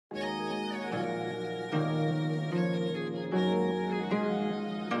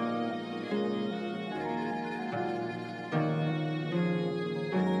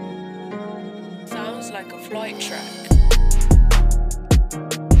Flight track.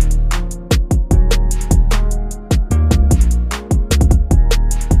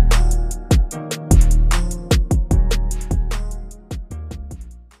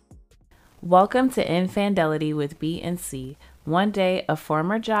 Welcome to InFANdelity with B and C. One day, a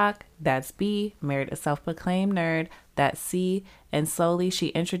former jock, that's B, married a self-proclaimed nerd, that's C, and slowly she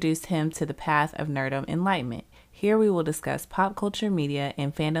introduced him to the path of nerdom enlightenment. Here we will discuss pop culture media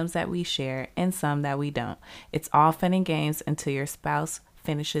and fandoms that we share and some that we don't. It's all fun and games until your spouse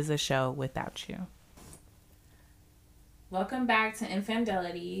finishes a show without you. Welcome back to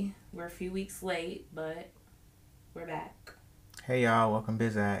InFANdelity. We're a few weeks late, but we're back. Hey y'all, welcome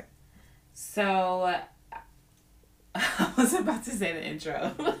Bizak. So, I was about to say the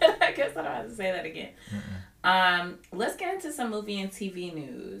intro, but I guess I don't have to say that again. Let's get into some movie and TV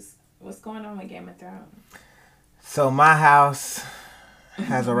news. What's going on with Game of Thrones? So my house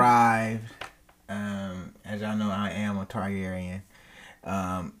has arrived. As y'all know, I am a Targaryen.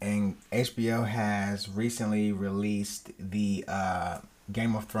 And HBO has recently released the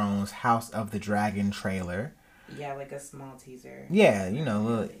Game of Thrones House of the Dragon trailer. Yeah, like a small teaser. Yeah, you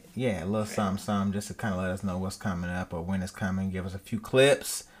know, a little something, just to kind of let us know what's coming up or when it's coming. Give us a few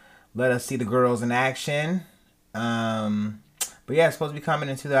clips. Let us see the girls in action. But yeah, it's supposed to be coming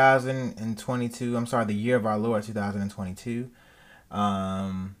in 2022. I'm sorry, the year of our Lord, 2022.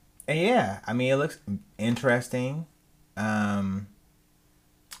 And yeah, I mean, it looks interesting. You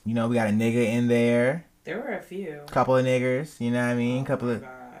know, we got a nigga in there. There were a few. Couple of niggers, you know what I mean? Oh,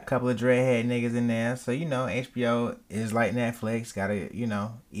 Couple of dreadhead niggas in there. So, you know, HBO is like Netflix. Gotta, you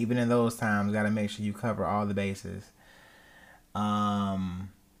know, even in those times, gotta make sure you cover all the bases.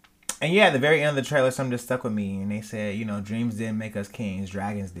 And yeah, at the very end of the trailer, something just stuck with me. And they said, you know, dreams didn't make us kings,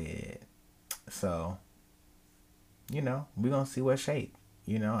 dragons did. So, you know, we're gonna see what shape.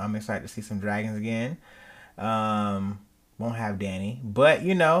 You know, I'm excited to see some dragons again. Won't have Dany. But,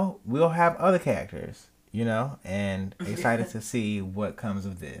 you know, we'll have other characters. You know, and excited to see what comes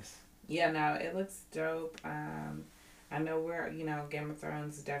of this. Yeah, no, it looks dope. I know Game of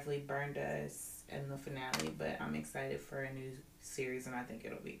Thrones definitely burned us in the finale, but I'm excited for a new series, and I think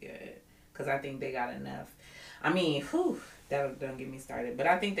it'll be good. Because I think they got enough. I mean, that don't get me started. But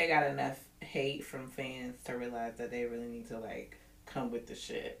I think they got enough hate from fans to realize that they really need to, like, come with the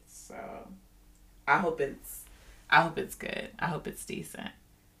shit. So, I hope it's good. I hope it's decent.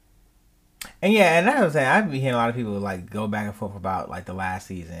 And yeah, and I was saying, I've been hearing a lot of people like go back and forth about like the last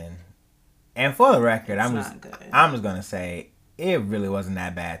season. And for the record, I'm just gonna say it really wasn't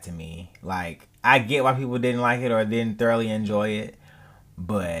that bad to me. Like, I get why people didn't like it or didn't thoroughly enjoy it,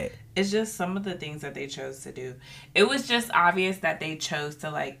 but it's just some of the things that they chose to do. It was just obvious that they chose to,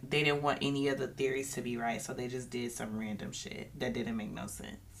 like, they didn't want any of the theories to be right, so they just did some random shit that didn't make no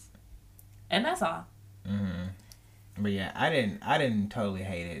sense. And that's all. Mm-hmm. But yeah, I didn't totally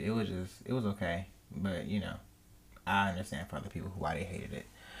hate it. It was okay. But, you know, I understand for other people why they hated it.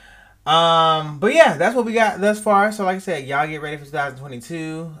 But yeah, that's what we got thus far. So like I said, y'all get ready for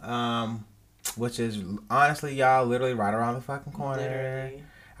 2022. Which is honestly, y'all, literally right around the fucking corner. Literally.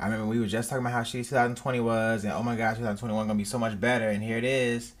 I remember we were just talking about how shitty 2020 was, and oh my gosh, 2021 gonna be so much better, and here it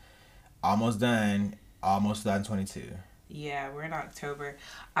is. Almost done. Almost 2022. Yeah, we're in October.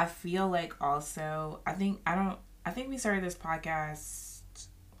 I feel like also I think we started this podcast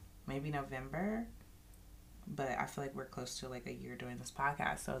maybe November, but I feel like we're close to like a year doing this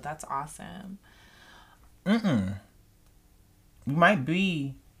podcast, so that's awesome. We might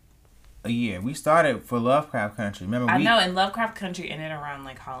be a year. We started for Lovecraft Country. Remember, I know, and Lovecraft Country ended around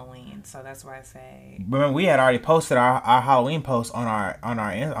like Halloween, so that's why I say. Remember, we had already posted our Halloween post on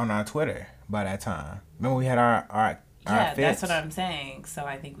our Twitter by that time. Remember, we had our yeah, fits? That's what I'm saying. So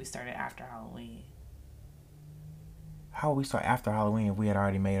I think we started after Halloween. How would we start after Halloween if we had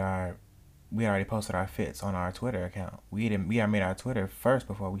already posted our fits on our Twitter account? We had made our Twitter first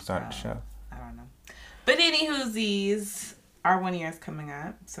before we started the show. I don't know. But anywhoosies, our 1 year is coming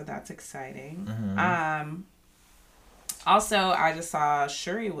up, so that's exciting. Mm-hmm. Also, I just saw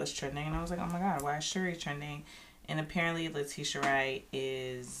Shuri was trending, and I was like, oh my god, why is Shuri trending? And apparently Letitia Wright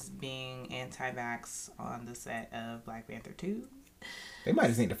is being anti-vax on the set of Black Panther 2. They might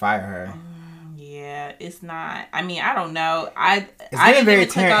just need to fire her. Yeah, it's not. I mean, I don't know. I didn't even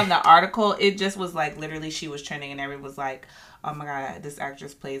click on the article. It just was like literally she was trending, and everyone was like, "Oh my god, this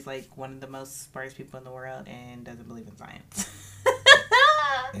actress plays like one of the most smartest people in the world and doesn't believe in science."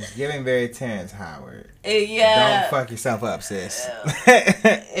 It's giving very Terrence Howard. Yeah. Don't fuck yourself up, sis.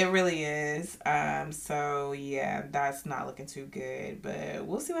 It really is. So yeah, that's not looking too good, but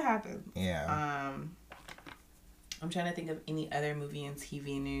we'll see what happens. Yeah. I'm trying to think of any other movie and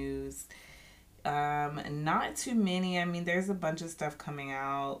TV news. Not too many. I mean, there's a bunch of stuff coming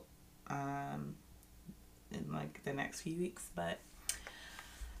out in like the next few weeks, but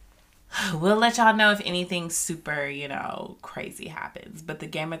we'll let y'all know if anything super, crazy happens. But the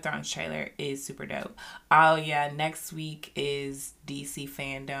Game of Thrones trailer is super dope. Oh yeah, next week is DC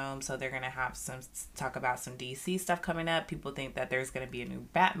Fandom, so they're gonna have some talk about some DC stuff coming up. People think that there's gonna be a new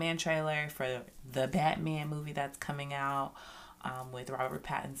Batman trailer for the Batman movie that's coming out with Robert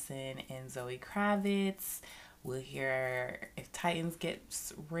Pattinson and Zoe Kravitz. We'll hear if Titans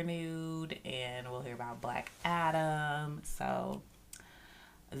gets renewed, and we'll hear about Black Adam. So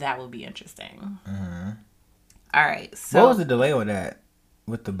that will be interesting. Mm-hmm. All right. So what was the delay with that?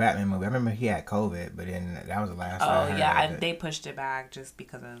 With the Batman movie? I remember he had COVID, but then that was the last. Oh yeah, they pushed it back just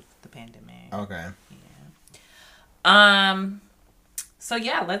because of the pandemic. Okay. Yeah. So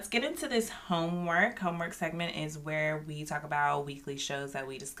yeah, let's get into this homework. Homework segment is where we talk about weekly shows that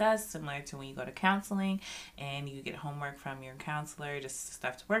we discuss, similar to when you go to counseling and you get homework from your counselor, just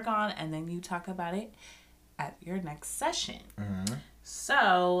stuff to work on, and then you talk about it at your next session. Mm-hmm.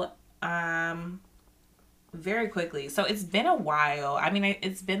 So, very quickly. So it's been a while. I mean,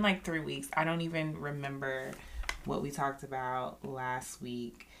 it's been like 3 weeks. I don't even remember what we talked about last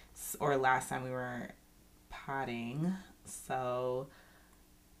week or last time we were potting. So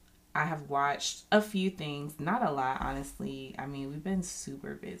I have watched a few things, not a lot, honestly. I mean, we've been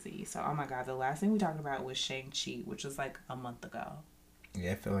super busy. So, oh my God, the last thing we talked about was Shang-Chi, which was like a month ago.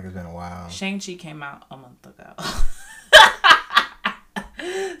 Yeah, I feel like it's been a while. Shang-Chi came out a month ago.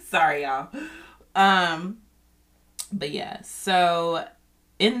 Sorry, y'all. But yeah, so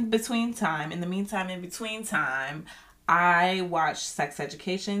in between time, I watched Sex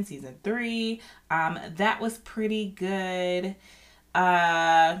Education season 3. That was pretty good.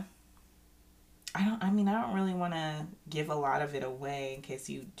 I don't really want to give a lot of it away in case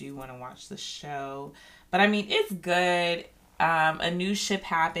you do want to watch the show. But I mean, it's good. A new ship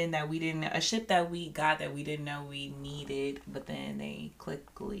happened a ship that we got that we didn't know we needed, but then they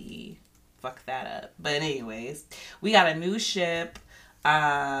quickly fucked that up. But anyways, we got a new ship.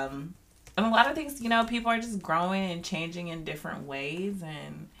 And a lot of things, people are just growing and changing in different ways,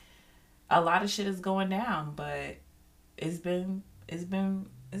 and a lot of shit is going down, but it was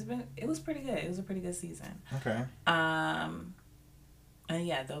pretty good. It was a pretty good season. Okay. And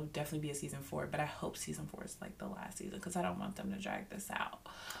yeah, there'll definitely be a season 4, but I hope season 4 is like the last season because I don't want them to drag this out.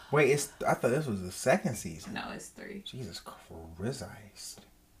 Wait, I thought this was the second season. No, it's 3. Jesus Christ.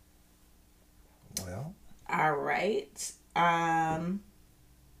 Well. All right.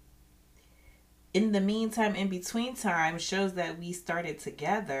 In the meantime, in between time, shows that we started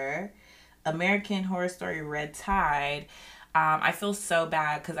together. American Horror Story Red Tide. I feel so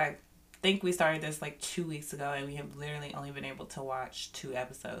bad because I think we started this like 2 weeks ago and we have literally only been able to watch 2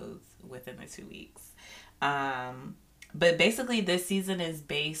 episodes within the 2 weeks. But basically this season is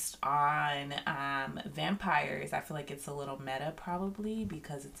based on vampires. I feel like it's a little meta probably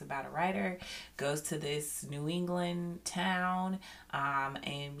because it's about a writer goes to this New England town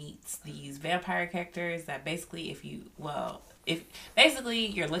and meets these vampire characters that basically if basically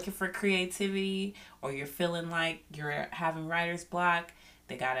you're looking for creativity or you're feeling like you're having writer's block,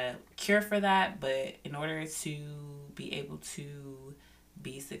 they got a cure for that. But in order to be able to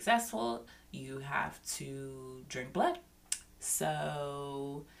be successful, you have to drink blood.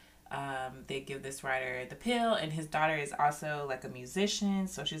 So they give this writer the pill, and his daughter is also like a musician.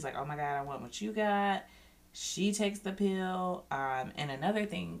 So she's like, oh my God, I want what you got. She takes the pill. And another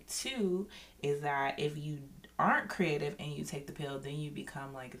thing too is that if you aren't creative and you take the pill, then you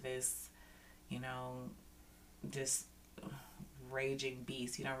become like this, just raging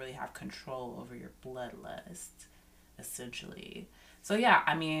beast. You don't really have control over your bloodlust, essentially. So yeah,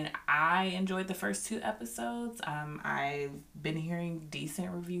 I mean, I enjoyed the first 2 episodes. I've been hearing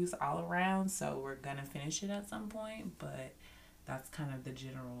decent reviews all around, so we're gonna finish it at some point, but that's kind of the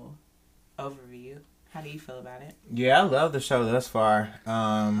general overview. How do you feel about it? Yeah, I love the show thus far.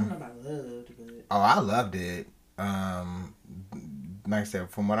 I don't know about loved, but oh, I loved it. Like I said,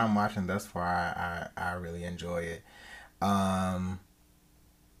 from what I'm watching thus far, I really enjoy it. Yeah,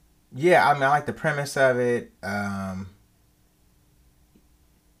 I mean, I like the premise of it.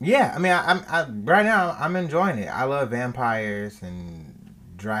 Yeah, I mean, I right now I'm enjoying it. I love vampires and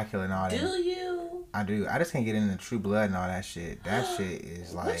Dracula and all that. Do you? I do. I just can't get into True Blood and all that shit. That shit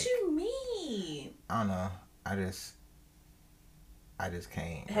is like. What you mean? I don't know. I just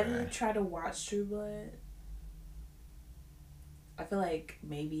can't. Have you tried to watch True Blood? I feel like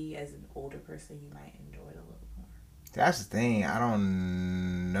maybe as an older person you might enjoy it a little more. That's the thing. I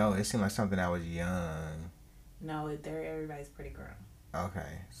don't know. It seemed like something that was young. No, everybody's pretty grown.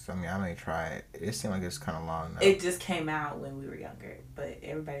 Okay, so I mean, I may try it. It seemed like it's kind of long though. It just came out when we were younger, but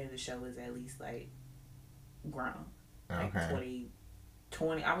everybody in the show was at least like grown, like Okay.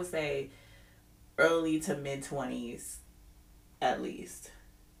 20. I would say early to mid 20s at least,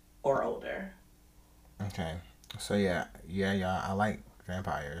 or older. Okay. So yeah. I like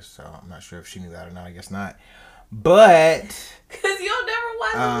vampires, so I'm not sure if she knew that or not. I guess not. But Cause you'll never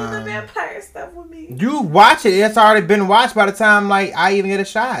watch any of the vampire stuff with me. you watch it. It's already been watched by the time like I even get a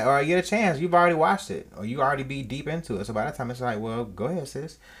shot or I get a chance. You've already watched it, or you already be deep into it. So by the time it's like, well, go ahead,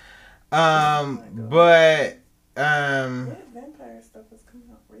 sis. But What vampire stuff is coming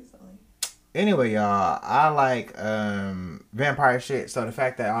out recently? anyway, y'all, I like vampire shit. So the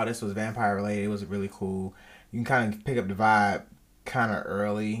fact that all this was vampire related, it was really cool. You can kind of pick up the vibe kind of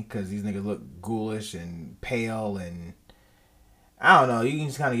early because these niggas look ghoulish and pale, and I don't know. You can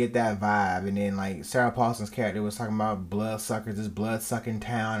just kind of get that vibe. And then like Sarah Paulson's character was talking about bloodsuckers, this blood sucking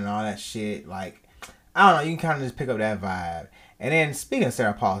town, and all that shit. Like I don't know. You can kind of just pick up that vibe. And then speaking of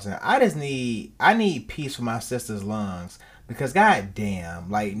Sarah Paulson, I need peace for my sister's lungs. Because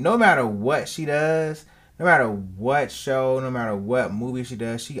goddamn, like no matter what she does, no matter what show, no matter what movie she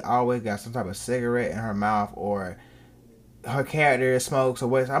does, she always got some type of cigarette in her mouth, or her character smokes or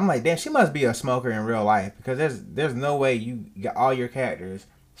what. I'm like, damn, she must be a smoker in real life, because there's no way you got all your characters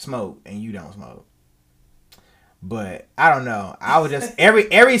smoke and you don't smoke. But I don't know. I would just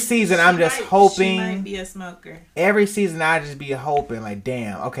every season I'm just hoping she might be a smoker. Every season I just be hoping like,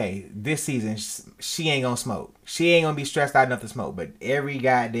 damn, okay, this season she ain't gonna smoke. She ain't gonna be stressed out enough to smoke. But every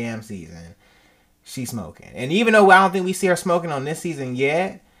goddamn season she's smoking. And even though I don't think we see her smoking on this season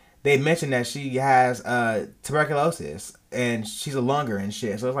yet, they mentioned that she has tuberculosis and she's a lunger and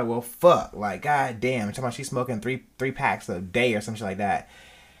shit. So it's like, well, fuck, like goddamn. I'm talking about she's smoking three packs a day or some shit like that.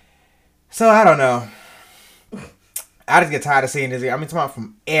 So I don't know. I just get tired of seeing this. I mean, talking about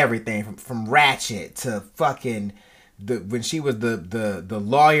from everything, from Ratchet to fucking when she was the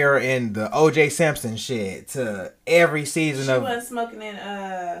lawyer in the O.J. Simpson shit to every season she of. She wasn't smoking in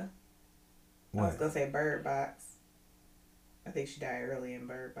What? I was gonna say Bird Box. I think she died early in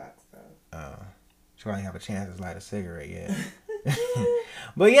Bird Box though. Oh, she probably have a chance to light a cigarette yet.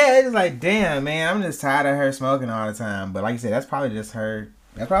 But yeah, it's like, damn, man, I'm just tired of her smoking all the time. But like you said, that's probably just her.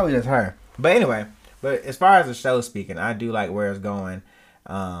 But anyway. But as far as the show speaking, I do like where it's going.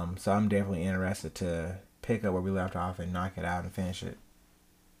 So I'm definitely interested to pick up where we left off and knock it out and finish it.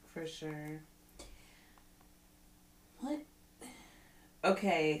 For sure. What?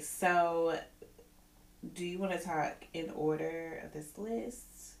 Okay, so do you want to talk in order of this list?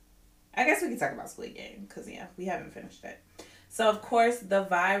 I guess we can talk about Squid Game because, yeah, we haven't finished it. So, of course, the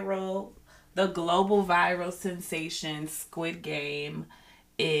global viral sensation Squid Game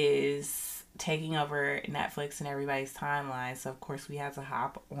is taking over Netflix and everybody's timeline. So, of course, we had to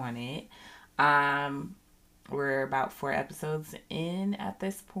hop on it. We're about 4 episodes in at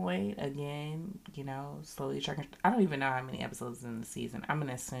this point. Again, slowly tracking. I don't even know how many episodes in the season. I'm going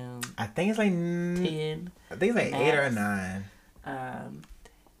to assume I think it's like 10. I think it's like 8 or 9.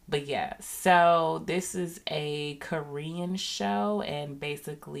 But yeah, so this is a Korean show, and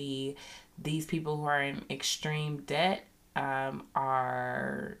basically these people who are in extreme debt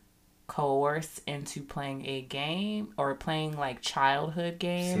are coerced into playing a game or playing like childhood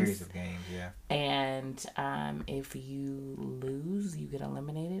games. Series of games, yeah. And if you lose, you get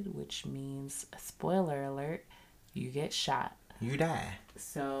eliminated, which means, spoiler alert, you get shot. You die.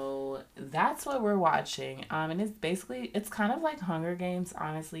 So that's what we're watching. And it's kind of like Hunger Games,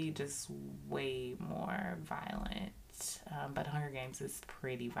 honestly, just way more violent. But Hunger Games is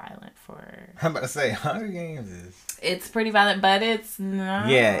pretty violent I'm about to say, Hunger Games is... It's pretty violent, but it's not...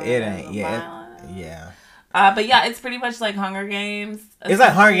 Yeah, it ain't. Yeah. But yeah, it's pretty much like Hunger Games. It's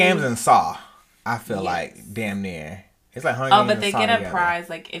like Hunger Games and Saw. I feel like, damn near. It's like Hunger Games but they and Saw get a together. prize.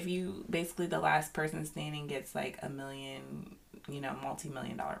 Like, if you... Basically, the last person standing gets like $1 million...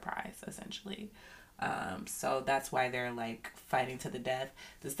 multi-million-dollar prize, essentially. So that's why they're like fighting to the death.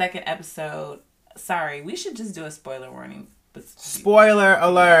 The second episode, sorry, we should just do a spoiler warning. Spoiler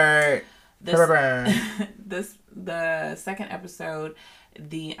alert. The second episode,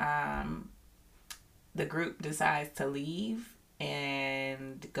 the group decides to leave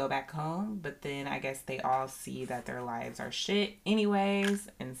and go back home, but then I guess they all see that their lives are shit anyways,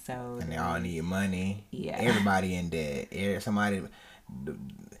 and they all need money. Yeah, everybody in debt. Somebody,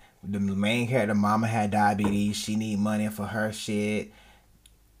 the main character, mama had diabetes. She need money for her shit.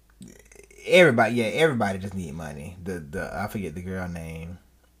 Everybody just need money. I forget the girl name.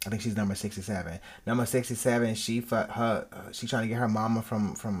 I think she's number 67. Number 67, she trying to get her mama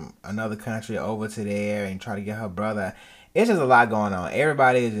from another country over to there and try to get her brother. It's just a lot going on.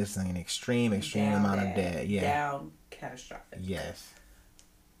 Everybody is just an extreme down amount bad, of dead. Yeah. Down catastrophic. Yes.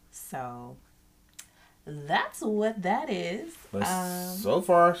 So that's what that is. But so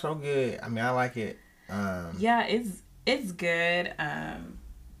far so good. I mean, I like it. Yeah, it's good.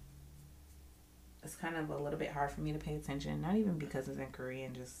 It's kind of a little bit hard for me to pay attention. Not even because it's in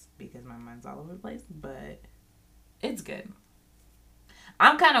Korean, just because my mind's all over the place. But it's good.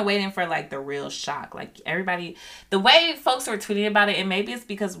 I'm kind of waiting for like the real shock. Like everybody, the way folks were tweeting about it, and maybe it's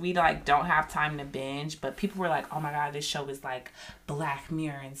because we like don't have time to binge, but people were like, "Oh my god, this show is like Black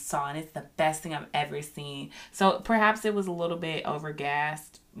Mirror and Saw, and it's the best thing I've ever seen." So perhaps it was a little bit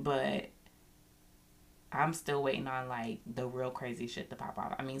overgassed, but I'm still waiting on like the real crazy shit to pop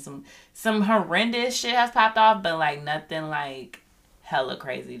off. I mean, some horrendous shit has popped off, but like nothing like hella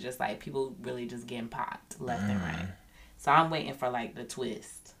crazy. Just like people really just getting popped left and right. So I'm waiting for like the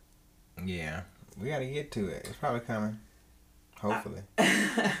twist. Yeah, we gotta get to it. It's probably coming. Hopefully,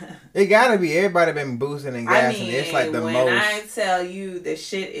 it gotta be. Everybody been boosting and gassing. It's like the when most. When I tell you the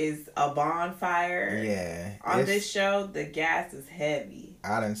shit is a bonfire. Yeah. On this show, the gas is heavy.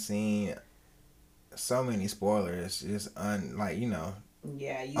 I done seen so many spoilers. Just Yeah,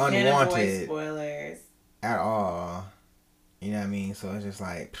 you unwanted can't avoid spoilers at all. You know what I mean? So it's just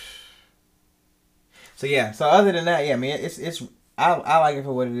like. So yeah. So other than that, yeah, I mean, it's. I like it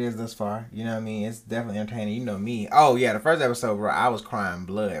for what it is thus far. You know what I mean? It's definitely entertaining. You know me. Oh yeah, the first episode, bro, I was crying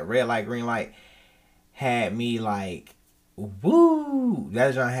blood. Red light, green light had me like, woo.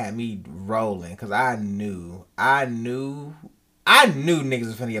 That joint had me rolling because I knew niggas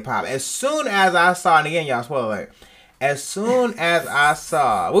was finna get popped. As soon as I saw, and again, y'all, spoiler alert. As soon as I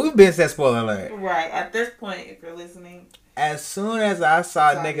saw, we've been said spoiler alert. Right, at this point, if you're listening. As soon as I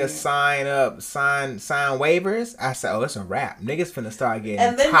saw niggas sign waivers, I said, oh, it's a wrap. Niggas finna start getting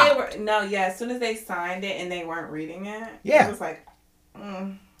And then popped. as soon as they signed it and they weren't reading it, yeah. It was like,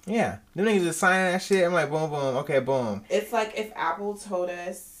 Yeah. Them niggas just signing that shit. I'm like, boom, boom, okay, boom. It's like if Apple told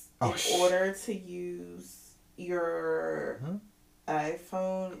us in order to use your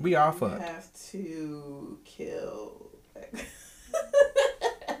iPhone, we all fucked. You have to kill.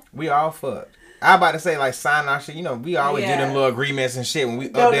 We all fucked. I about to say, like, sign our shit. You know, we always do them little agreements and shit when we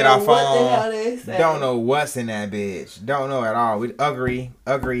update our phone. Don't know what's in that bitch. Don't know at all. We agree,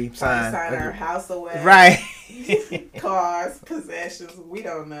 sign our house away. Right. Cars, possessions. We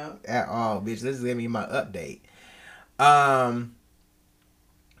don't know. At all, bitch. This is going to be my update.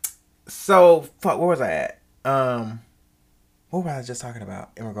 So, fuck, where was I at? What was I just talking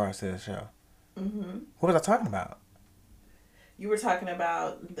about in regards to the show? What was I talking about? You were talking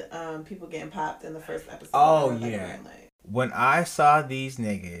about the, people getting popped in the first episode. Oh, yeah. When I saw these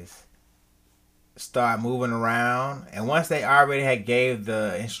niggas start moving around, and once they already had gave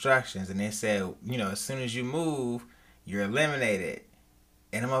the instructions, and they said, you know, as soon as you move, you're eliminated.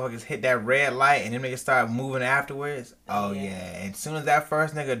 And the motherfuckers hit that red light, and them niggas start moving afterwards. Oh, yeah. And as soon as that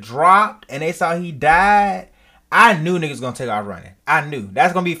first nigga dropped, and they saw he died, I knew niggas gonna take off running. I knew.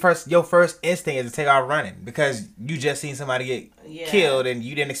 That's gonna be your first instinct is to take off running because you just seen somebody get killed and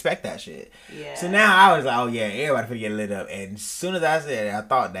you didn't expect that shit. Yeah. So now I was like, oh yeah, everybody finna get lit up. And as soon as I said it, I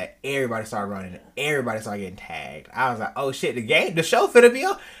thought that everybody started running. Everybody started getting tagged. I was like, oh shit, the show finna be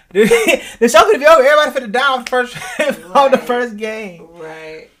over. The show finna be over. Everybody finna die on the first game.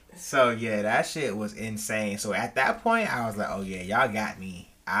 Right. So yeah, that shit was insane. So at that point, I was like, oh yeah, y'all got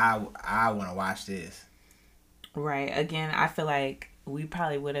me. I want to watch this. Right. Again, I feel like we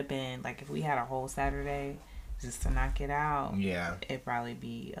probably would have been, like, if we had a whole Saturday just to knock it out, it'd probably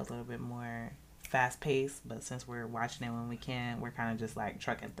be a little bit more fast-paced. But since we're watching it when we can, we're kind of just, like,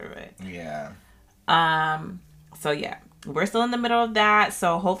 trucking through it. Yeah. So, yeah. We're still in the middle of that.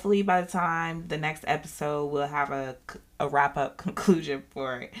 So, hopefully, by the time the next episode, we'll have a wrap-up conclusion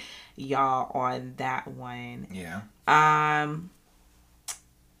for y'all on that one. Yeah.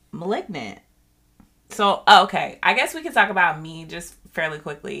 Malignant. So, okay. I guess we can talk about me just fairly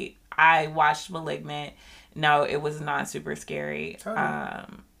quickly. I watched Malignant. No, it was not super scary. Totally.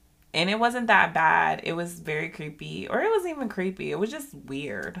 And it wasn't that bad. It was very creepy. Or it wasn't even creepy. It was just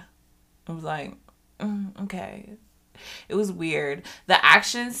weird. It was like, okay. It was weird. The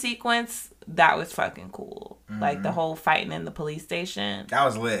action sequence, that was fucking cool. Mm-hmm. Like, the whole fighting in the police station. That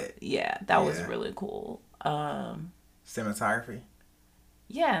was lit. Yeah, that was really cool. Cinematography?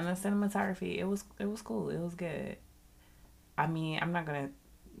 Yeah, and the cinematography, it was cool. It was good. I mean, I'm not going to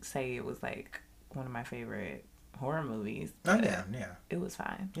say it was, like, one of my favorite horror movies. Oh, yeah. It was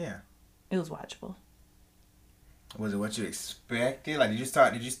fine. Yeah. It was watchable. Was it what you expected? Like, did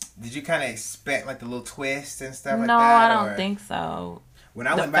you kind of expect, like, the little twists and stuff like that? No, I don't think so. When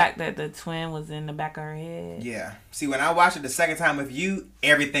I went back, the fact that the twin was in the back of her head. Yeah. See, when I watched it the second time with you,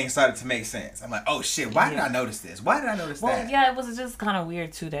 everything started to make sense. I'm like, oh shit, why did I notice this? Why did I notice that? Well, yeah, it was just kind of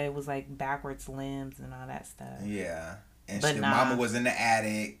weird too that it was like backwards limbs and all that stuff. Yeah. And the mama was in the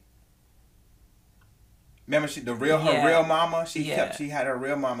attic. Remember her real mama? She had her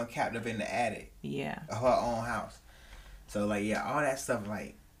real mama captive in the attic. Yeah. Of her own house. So like, yeah, all that stuff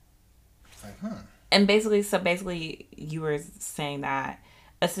like, it's like, And basically, you were saying that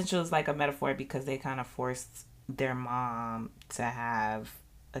essentially it was like a metaphor because they kind of forced their mom to have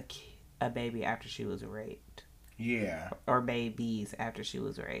a baby after she was raped. Yeah. Or babies after she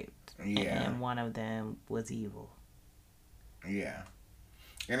was raped. Yeah. And one of them was evil. Yeah.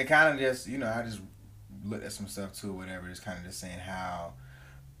 And it kind of just, I just looked at some stuff too or whatever, just kind of just saying how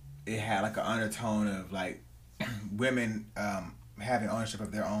it had like an undertone of like women having ownership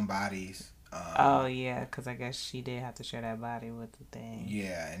of their own bodies. Oh yeah, because I guess she did have to share that body with the thing.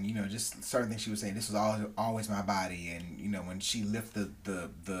 Yeah, and just certain things she was saying. This was always my body, and when she lifted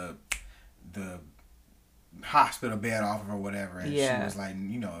the hospital bed off of her, whatever, and she was like,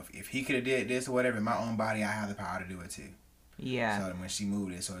 if he could have did this or whatever in my own body, I have the power to do it too. Yeah. So when she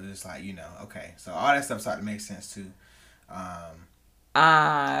moved it, so it's just like okay, so all that stuff started to make sense too.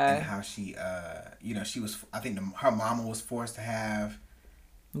 And how she, she was. I think her mama was forced to have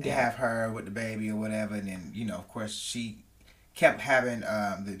her with the baby or whatever, and then of course she kept having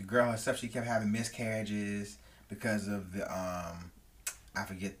the girl herself. She kept having miscarriages because of the I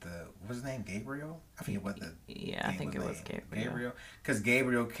forget what's his name, Gabriel. I forget what the I think it was Gabriel. Because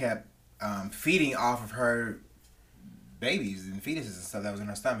Gabriel kept feeding off of her babies and fetuses and stuff that was in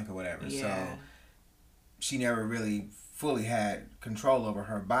her stomach or whatever. Yeah. So she never really fully had control over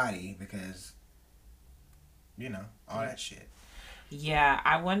her body because all that shit. Yeah,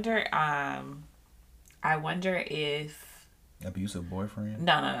 I wonder if abusive boyfriend.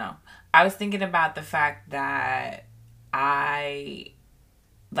 No. I was thinking about the fact that it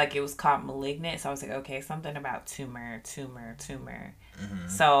was called malignant, so I was like, okay, something about tumor. Mm-hmm.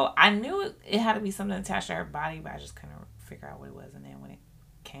 So I knew it had to be something attached to her body, but I just couldn't figure out what it was. And then when it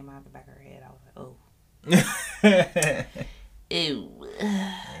came out the back of her head, I was like, oh. Ew.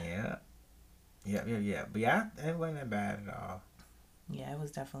 Yeah. But yeah, it wasn't that bad at all. Yeah, it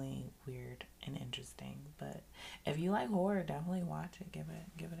was definitely weird and interesting. But if you like horror, definitely watch it. Give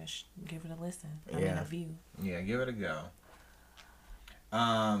it a listen. A view. Yeah, give it a go.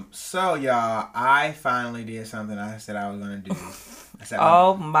 So y'all, I finally did something I said I was gonna do.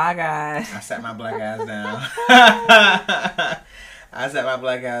 My God! I sat my black ass down. I sat my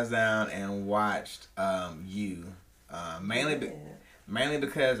black ass down and watched You. Mainly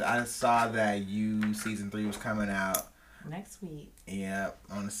because I saw that You season 3 was coming out next week. Yeah,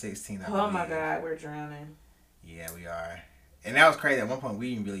 on the 16th. Oh my God, we're drowning. Yeah, we are. And that was crazy. At one point,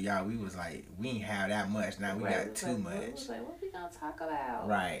 we didn't really, we was like, we ain't have that much. Now we got too much. What we gonna talk about?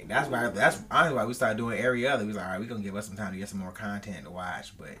 Right. That's honestly why we started doing every other. We was like, all right, we gonna give us some time to get some more content to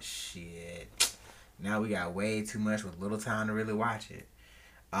watch. But shit, now we got way too much with little time to really watch it.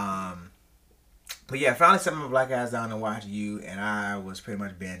 But yeah, finally set my black ass down to watch You, and I was pretty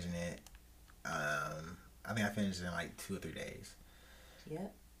much binging it. I think I finished it in like 2 or 3 days.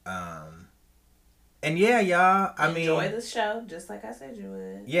 Yep. And yeah, y'all, enjoy the show, just like I said you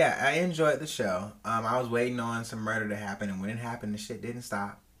would. Yeah, I enjoyed the show. I was waiting on some murder to happen, and when it happened, the shit didn't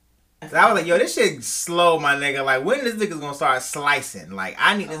stop. So I was like, yo, this shit slow, my nigga. Like, when this nigga's gonna start slicing? Like,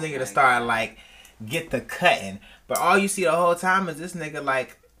 I need this nigga to start, like, get the cutting. But all you see the whole time is this nigga,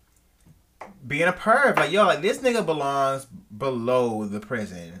 like, being a perv. Like, yo, like, this nigga belongs below the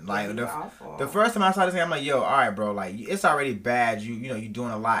prison. Like, the first time I saw this thing, I'm like, yo, all right, bro, like, it's already bad. You doing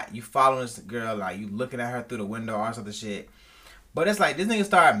a lot. You following this girl, like, you looking at her through the window, all sorts of shit. But it's like, this nigga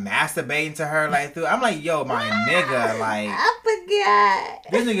started masturbating to her, like, through. I'm like, yo, my nigga, like. I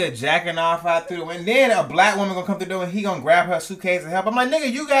forgot. This nigga jacking off out through the window. Then a black woman gonna come through the door and he gonna grab her suitcase and help. I'm like,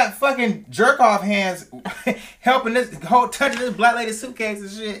 nigga, you got fucking jerk off hands helping touching this black lady's suitcase and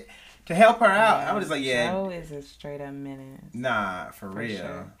shit. To help her out. I was just like, yeah. Joe is a straight up menace. Nah, for real.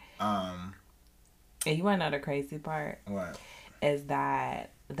 Sure. And you want to know the crazy part? What? Is that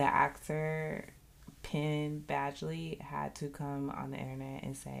the actor Penn Badgley had to come on the internet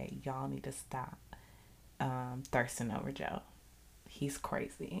and say, y'all need to stop thirsting over Joe. He's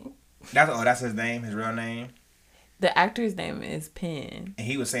crazy. That's his name, his real name? The actor's name is Penn. And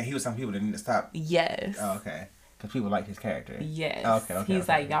he was telling people that need to stop? Yes. Oh, okay. Because people like his character. Yes. Okay. He's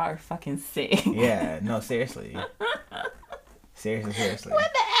like, y'all are fucking sick. Yeah. No, seriously. Seriously. When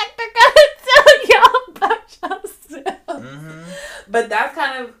the actor gotta tell y'all about yourself. Mm-hmm. But that's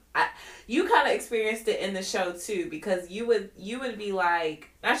kind of you kind of experienced it in the show too, because you would be like,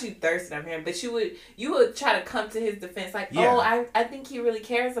 not you thirsting over him, but you would try to come to his defense like, Yeah. oh, I think he really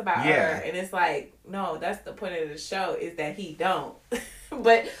cares about Yeah. her, and it's like, no, that's the point of the show, is that he don't.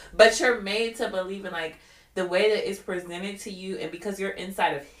 but you're made to believe in, like, the way that it's presented to you, and because you're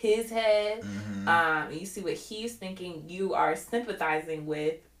inside of his head, you see what he's thinking, you are sympathizing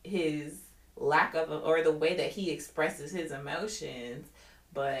with his lack of, or the way that he expresses his emotions.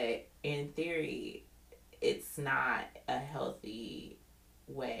 But in theory, it's not a healthy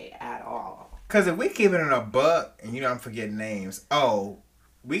way at all. Because if we keep it in a buck, and I'm forgetting names. Oh,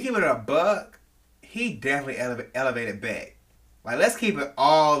 we keep it in a buck, he definitely elevated Beck. Like, let's keep it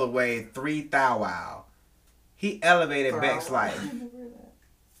all the way 3 Thou Wow. He elevated Beck's life.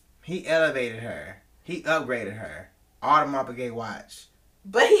 He elevated her. He upgraded her. Automata gay watch.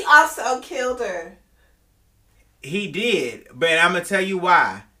 But he also killed her. He did, but I'm going to tell you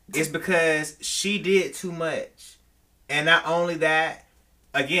why. It's because she did too much. And not only that,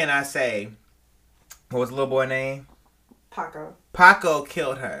 again, I say, what was the little boy name? Paco. Paco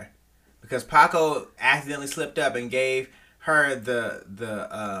killed her. Because Paco accidentally slipped up and gave her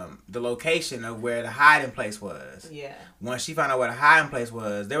the location of where the hiding place was. Yeah. Once she found out where the hiding place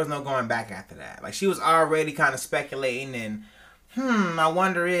was, there was no going back after that. Like, she was already kind of speculating and, I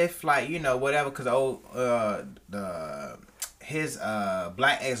wonder if, like, whatever, because his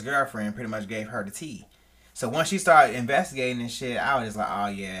black ex-girlfriend pretty much gave her the tea. So once she started investigating and shit, I was just like, oh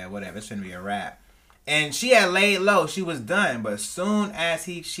yeah, whatever, it's gonna be a wrap. And she had laid low, she was done, but as soon as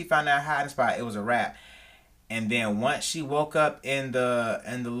she found that hiding spot, it was a wrap. And then once she woke up in the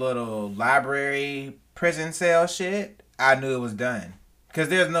little library prison cell shit, I knew it was done. Cause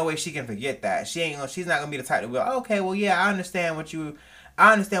there's no way she can forget that. She's not gonna be the type to be like, okay, well yeah, I understand what you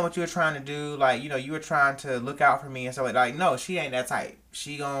were trying to do. Like, you were trying to look out for me and stuff like, no, she ain't that type.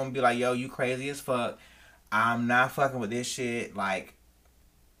 She gonna be like, yo, you crazy as fuck. I'm not fucking with this shit. Like,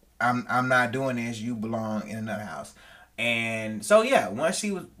 I'm not doing this. You belong in another house. And so yeah, once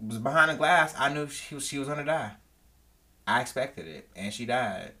she was behind the glass, I knew she was gonna die. I expected it, and she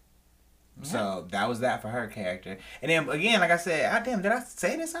died. Yeah. So that was that for her character. And then again, like I said, did I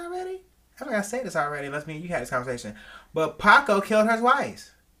say this already? I think I said this already. Let's mean you had this conversation. But Paco killed her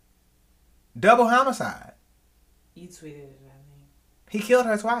twice. Double homicide. You tweeted it, I think. He killed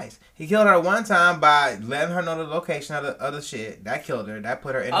her twice. He killed her one time by letting her know the location of the other shit. That killed her. That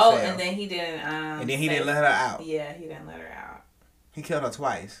put her in the cell. And then he didn't. And then he didn't let her out. Yeah, he didn't let her out. He killed her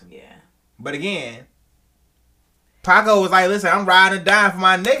twice. Yeah. But again, Paco was like, listen, I'm riding and dying for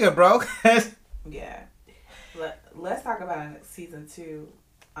my nigga, bro. Yeah. Let's talk about season 2.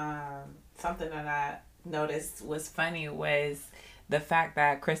 Something that I noticed was funny was the fact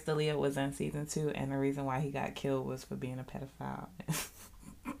that Crystalia was in season 2, and the reason why he got killed was for being a pedophile.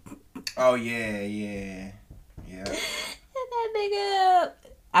 Oh, yeah. And that nigga,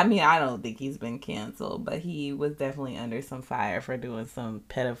 I mean, I don't think he's been canceled, but he was definitely under some fire for doing some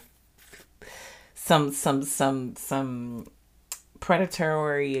some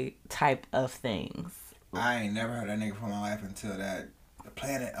predatory type of things. I ain't never heard that nigga from my life until that.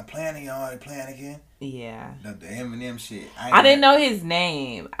 I'm planning, y'all. They playing again. Yeah. The Eminem shit. I didn't know his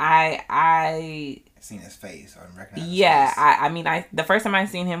name. I seen his face. I recognized his face. I mean, the first time I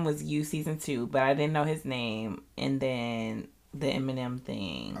seen him was You season 2, but I didn't know his name. And then the Eminem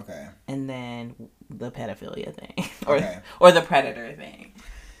thing. Okay. And then the pedophilia thing. Okay. Or the predator thing.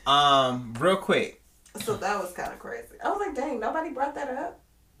 Real quick. So that was kind of crazy. I was like, dang, nobody brought that up.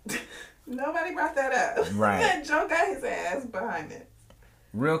 Nobody brought that up. Right. That Joe got his ass behind it.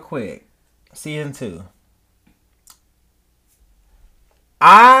 Real quick. Season 2.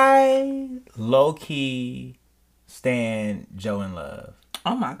 I low-key stand Joe in Love.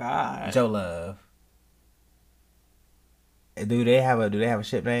 Oh my God. Joe Love. Do they have a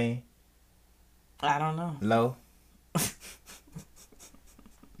ship name? I don't know. Low.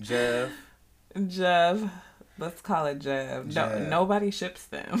 Jeff. Let's call it Jeff. No, nobody ships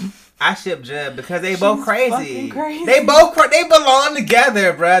them. I ship Jeff because they both crazy. Crazy. They belong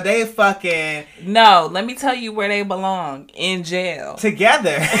together, bruh. They fucking... No, let me tell you where they belong. In jail.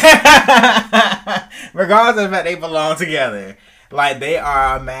 Together. Regardless of the fact they belong together. Like, they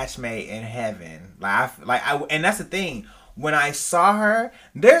are a match made in heaven. And that's the thing. When I saw her,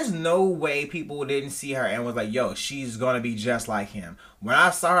 there's no way people didn't see her and was like, yo, she's gonna be just like him. When I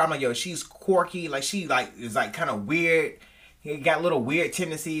saw her, I'm like, yo, she's quirky. Like, she is kind of weird. He got little weird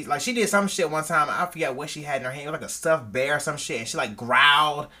tendencies. Like, she did some shit one time. I forget what she had in her hand. It was like a stuffed bear or some shit. And she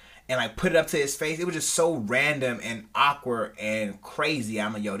growled and put it up to his face. It was just so random and awkward and crazy.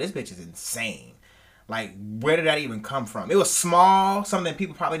 I'm like, yo, this bitch is insane. Like, where did that even come from? It was small, something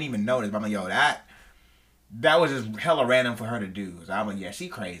people probably didn't even notice. But I'm like, yo, that was just hella random for her to do. So I'm like, yeah, she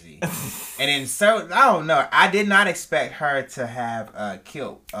crazy. And then, so, I don't know. I did not expect her to have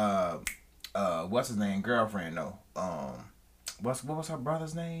killed, what's his name? Girlfriend, though. What was her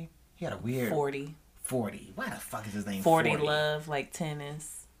brother's name? He had a weird... 40. 40. Why the fuck is his name 40 love, like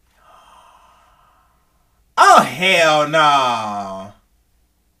tennis. Oh, hell no.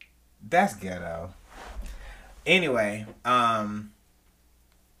 That's ghetto. Anyway, wow,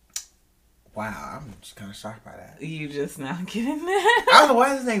 I'm just kind of shocked by that. You just now getting that? I don't know,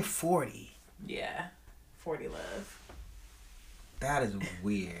 why is his name 40? Yeah, 40 love. That is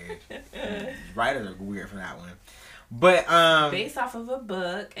weird. Writers are weird for that one. But, based off of a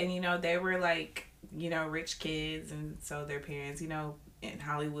book, and, you know, they were, like, you know, rich kids, and so their parents, you know, in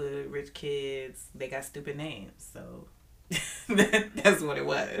Hollywood, rich kids, they got stupid names, so that's what it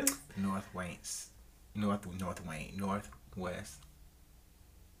was. Northwest.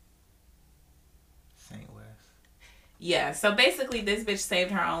 St. West. Yeah, so basically this bitch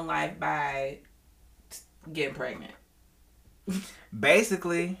saved her own life by getting pregnant.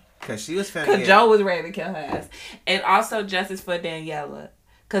 Basically, because she was finna Because Joe was ready to kill her ass. And also justice for Daniela.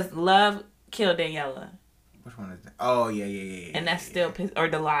 Because Love killed Daniela. Which one is that? Oh, yeah. And that's still... Or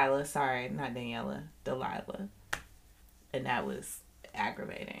Delilah. Sorry, not Daniela. Delilah. And that was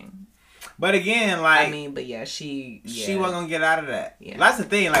aggravating. But again, like... I mean, but yeah, she wasn't going to get out of that. Yeah. That's the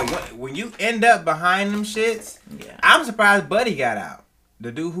thing. Like, when you end up behind them shits... Yeah. I'm surprised Buddy got out.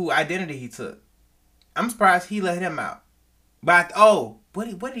 The dude who identity he took. I'm surprised he let him out. But,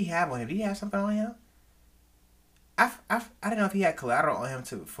 what did he have on him? Did he have something on him? I didn't know if he had collateral on him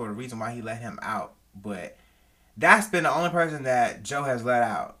for the reason why he let him out. But that's been the only person that Joe has let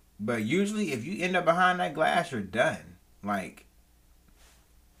out. But usually, if you end up behind that glass, you're done. Like,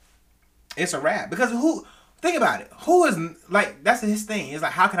 it's a wrap. Because think about it. Who is, like, that's his thing. It's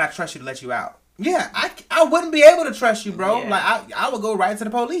like, how can I trust you to let you out? Yeah, I wouldn't be able to trust you, bro. Yeah. Like, I would go right to the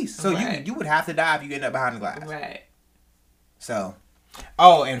police. So right. you would have to die if you end up behind the glass. Right. So,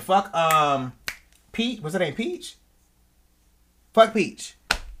 and fuck, Peach. What's her name? Peach? Fuck Peach.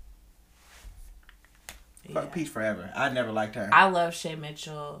 Yeah. Fuck Peach forever. I never liked her. I love Shay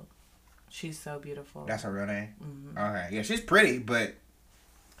Mitchell. She's so beautiful. That's her real name? Mm-hmm. Okay. Yeah, she's pretty, but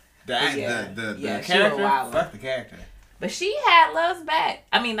the character, fuck the character. But she had Love's back.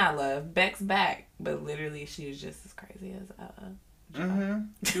 I mean, not Love, Beck's back. But literally, she was just as crazy as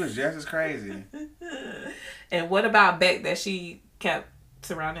She was just as crazy. And what about Beck that she kept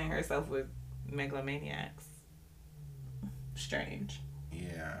surrounding herself with megalomaniacs? Strange.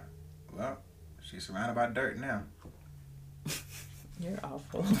 Yeah. Well, she's surrounded by dirt now. You're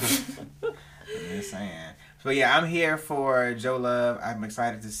awful. I'm just saying. So yeah, I'm here for Joe Love. I'm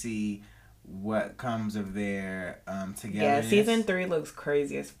excited to see what comes of their together. Yeah, season 3 looks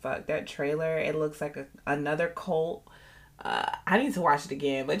crazy as fuck. That trailer, it looks like another cult. I need to watch it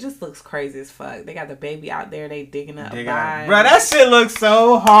again, but it just looks crazy as fuck. They got the baby out there, they digging up vines. Bro, that shit looks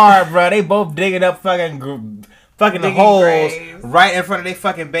so hard, bro. They both digging up fucking the holes graves right in front of their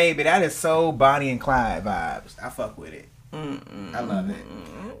fucking baby. That is so Bonnie and Clyde vibes. I fuck with it. I love it.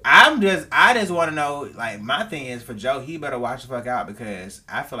 I just want to know, like, my thing is for Joe, he better watch the fuck out because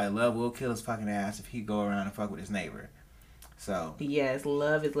I feel like Love will kill his fucking ass if he go around and fuck with his neighbor. So yes,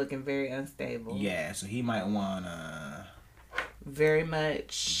 Love is looking very unstable. Yeah, so he might wanna very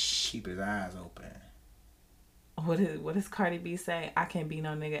much keep his eyes open. What does Cardi B say? I can't be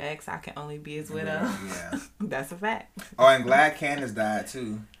no nigga ex. I can only be his widow. Yeah. That's a fact. Oh, and glad Candace died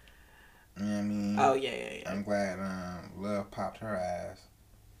too. You know what I mean? Oh yeah. I'm glad Love popped her ass.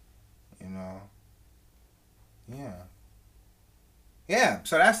 You know. Yeah.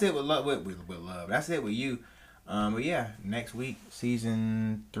 So that's it with Love. With Love. That's it with you. But yeah, next week,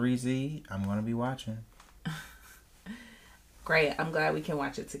 season 3Z, I'm gonna be watching. Great. I'm glad we can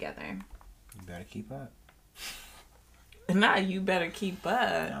watch it together. You better keep up. Nah, you better keep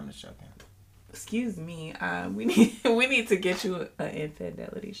up. No, I'm just joking. Excuse me. We need to get you an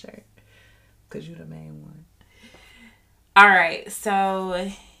InFANdelity shirt. Because you're the main one. Alright,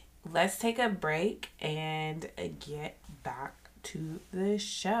 so let's take a break and get back to the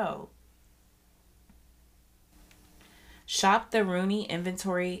show. Shop the Rooney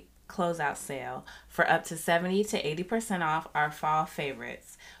Inventory Closeout Sale for up to 70 to 80% off our fall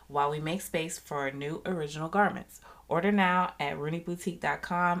favorites while we make space for new original garments. Order now at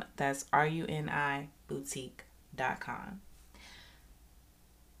RooneyBoutique.com. That's RUNI Boutique.com.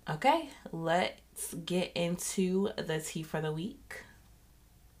 Okay, let's get into the tea for the week.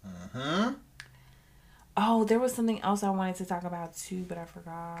 Oh, there was something else I wanted to talk about too, but I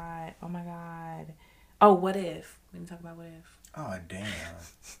forgot. Oh my God. Oh, What If? We didn't talk about What If. Oh, damn.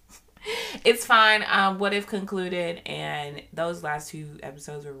 It's fine. What If concluded, and those last 2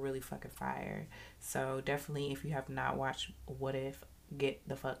 episodes were really fucking fire. So definitely, if you have not watched What If, get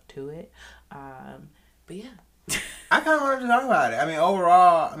the fuck to it. But yeah. I kind of wanted to talk about it. I mean,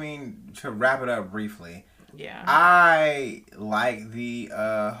 overall, to wrap it up briefly. Yeah. I like the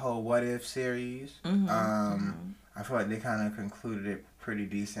whole What If series. Mm-hmm. I feel like they kind of concluded it pretty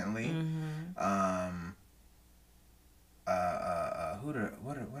decently. Mm-hmm. What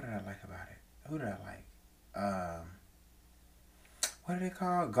did I like about it? Who did I like? What are they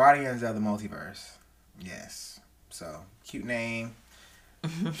called? Guardians of the Multiverse. Yes. So cute name,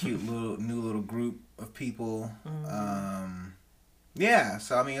 cute new little group of people. Mm-hmm. Yeah.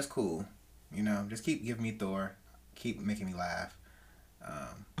 So it's cool. Just keep giving me Thor, keep making me laugh.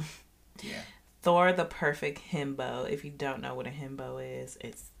 Yeah. Thor, the perfect himbo. If you don't know what a himbo is,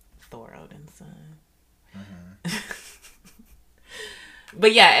 it's Thor Odin's son. Mm-hmm.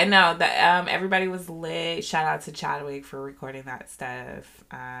 But yeah, and no, everybody was lit. Shout out to Chadwick for recording that stuff.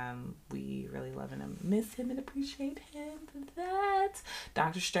 We really love and miss him and appreciate him for that.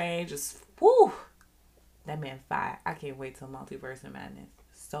 Doctor Strange is whoo, that man fire. I can't wait till Multiverse of Madness.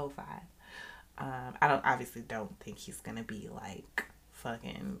 So fire. I obviously don't think he's gonna be like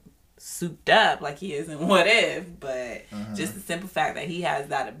fucking souped up like he is in What If, but just the simple fact that he has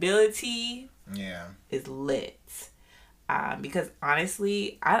that ability, is lit. Because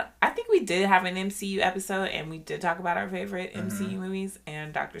honestly, I think we did have an MCU episode and we did talk about our favorite MCU movies,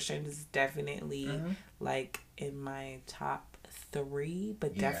 and Doctor Strange is definitely like in my top 3,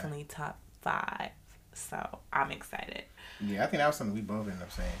 but definitely top 5. So I'm excited. Yeah, I think that was something we both ended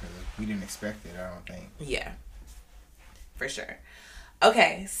up saying because we didn't expect it, I don't think. Yeah, for sure.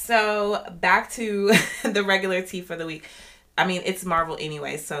 Okay, so back to the regular tea for the week. It's Marvel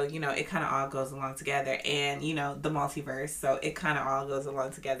anyway, so, it kind of all goes along together. And, the multiverse, so it kind of all goes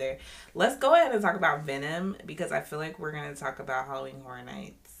along together. Let's go ahead and talk about Venom, because I feel like we're going to talk about Halloween Horror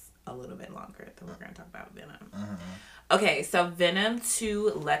Nights a little bit longer than we're going to talk about Venom. Okay, so Venom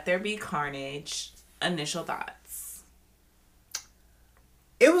 2, Let There Be Carnage. Initial thoughts?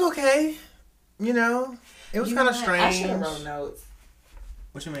 It was okay. It was kind of strange. I should have wrote notes.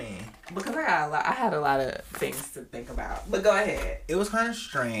 What you mean? Because I had a lot of things to think about. But go ahead. It was kind of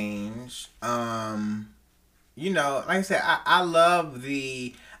strange. Like I said, I love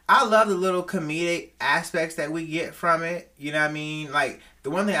the little comedic aspects that we get from it. You know what I mean? Like,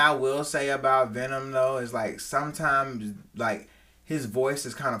 the one thing I will say about Venom though is like sometimes like his voice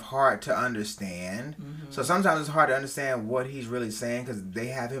is kind of hard to understand. So sometimes it's hard to understand what he's really saying because they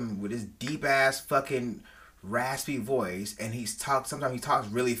have him with his deep ass fucking raspy voice, and sometimes he talks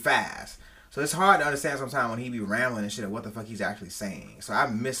really fast, so it's hard to understand sometimes when he be rambling and shit of what the fuck he's actually saying. So I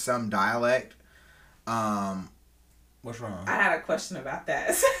miss some dialect. What's wrong? I had a question about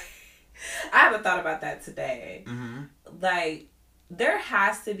that. I haven't thought about that today. Like, there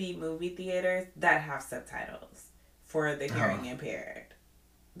has to be movie theaters that have subtitles for the hearing impaired.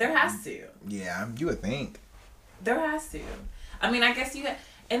 There has to. Yeah, you would think. There has to. I guess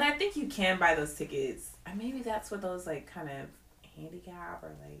and I think you can buy those tickets. Maybe that's what those, like, kind of handicap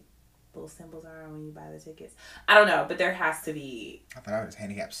or, like, little symbols are when you buy the tickets. I don't know, but there has to be... I thought it was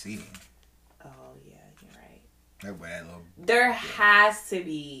handicap seating. Oh, yeah, you're right. There has to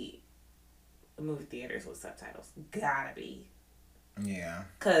be movie theaters with subtitles. Gotta be. Yeah.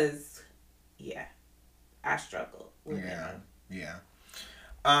 Because, yeah, I struggle with Venom. Yeah.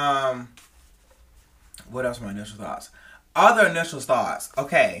 What else are my initial thoughts? Other initial thoughts.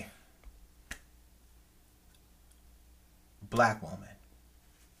 Okay. Black woman.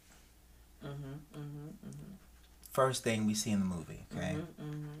 First thing we see in the movie, okay?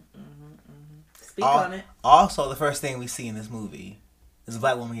 Speak on it. Also, the first thing we see in this movie is a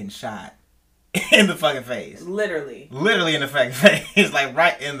black woman getting shot in the fucking face. Literally in the fucking face. Like,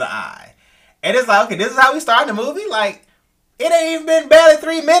 right in the eye. And it's like, okay, this is how we start the movie? Like, it ain't even been barely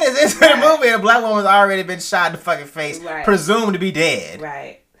 3 minutes into the movie and a black woman's already been shot in the fucking face, presumed to be dead.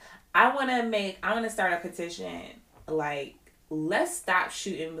 Right. I want to start a petition, like, let's stop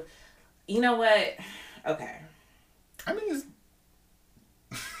shooting. You know what? Okay.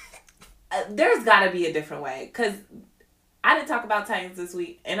 There's got to be a different way. Because I didn't talk about Titans this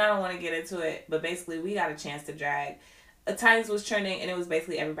week, and I don't want to get into it, but basically we got a chance to drag. Titans was trending, and it was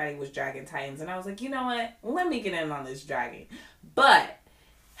basically everybody was dragging Titans. And I was like, you know what? Let me get in on this dragging. But,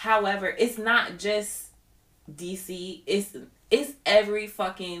 however, it's not just DC. It's every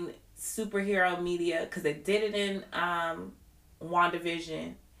fucking superhero media. Because they did it in...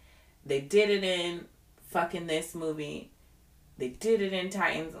 WandaVision. They did it in fucking this movie. They did it in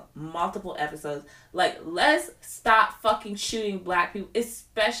Titans, multiple episodes. Like, let's stop fucking shooting black people,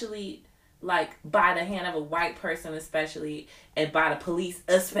 especially, like, by the hand of a white person, especially, and by the police,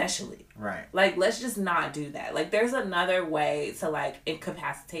 especially. Right. Like, let's just not do that. Like, there's another way to, like,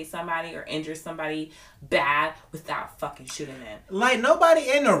 incapacitate somebody or injure somebody bad without fucking shooting them. Like,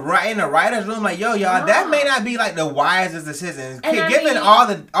 nobody in the writer's room, like, yo, y'all, that may not be, like, the wisest decisions. Given all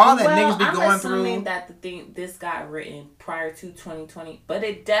that niggas be going through. I'm assuming that this got written prior to 2020, but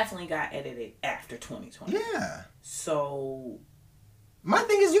it definitely got edited after 2020. Yeah. So... my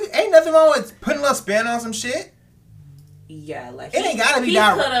thing is, you ain't nothing wrong with putting a little spin on some shit. Yeah, like it ain't gotta be. He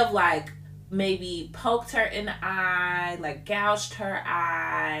could have like maybe poked her in the eye, like gouged her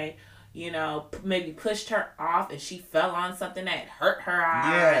eye. You know, maybe pushed her off, and she fell on something that hurt her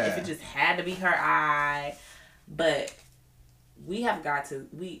eye. Yeah. If it just had to be her eye, but we have got to.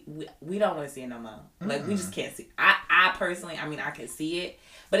 We don't want to see it no more. Like we just can't see. I personally, I mean, I can see it,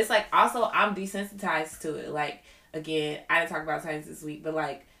 but it's like also I'm desensitized to it. Like. Again, I didn't talk about Titans this week, but,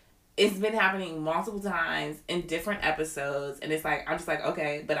 like, it's been happening multiple times in different episodes, and it's like, I'm just like,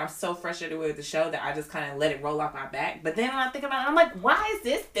 okay, but I'm so frustrated with the show that I just kind of let it roll off my back. But then when I think about it, I'm like, why is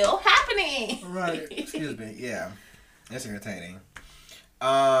this still happening? Right. Excuse me. Yeah. It's irritating.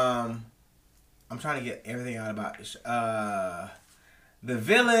 I'm trying to get everything out about this. The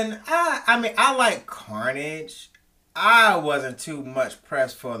villain, I mean, I like Carnage. I wasn't too much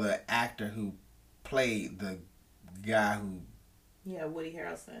pressed for the actor who played the guy who... yeah, Woody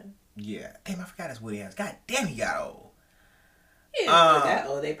Harrelson. Yeah. Damn, I forgot it's Woody Harrelson. God damn, he got old. He didn't look that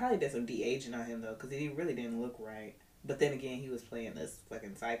old. They probably did some de-aging on him, though, because he really didn't look right. But then again, he was playing this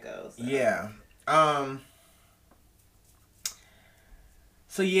fucking psycho. So. Yeah.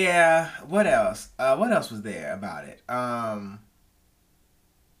 So, yeah. What else? What else was there about it? I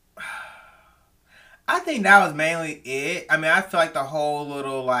think that was mainly it. I mean, I feel like the whole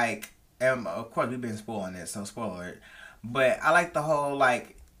little, like... and of course, we've been spoiling it, so spoiler alert. But I like the whole,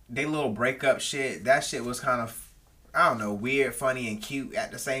 like, they little breakup shit. That shit was kind of, I don't know, weird, funny, and cute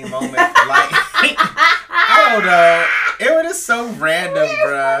at the same moment. Like, I don't know. It was just so random,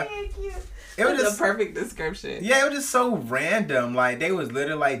 bruh. It was just a perfect description. Yeah, it was just so random. Like, they was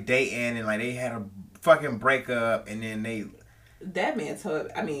literally, like, dating, and, like, they had a fucking breakup, and then they... that man. That's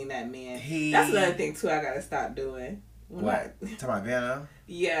another thing, too, I gotta stop doing. What? Talking about Venom?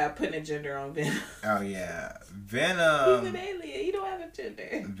 Yeah, putting a gender on Venom. Oh, yeah. Venom. He's an alien. He don't have a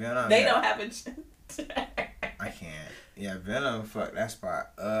gender. Venom. They don't have a gender. I can't. Yeah, Venom fucked that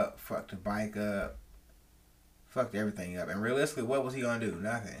spot up. Fucked the bike up. Fucked everything up. And realistically, what was he gonna do?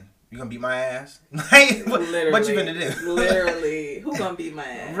 Nothing. You gonna beat my ass? Like, what you gonna do? Literally. Who gonna beat my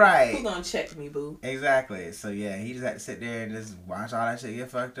ass? Right. Who gonna check me, boo? Exactly. So, yeah, he just had to sit there and just watch all that shit get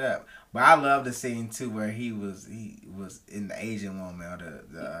fucked up. But I love the scene, too, where he was in the Asian woman.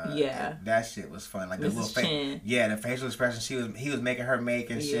 Yeah. That shit was fun. Like, the Mrs. little face. Yeah, the facial expression he was making her make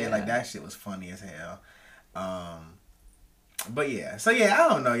and shit. Yeah. Like, that shit was funny as hell. But, yeah. So, yeah, I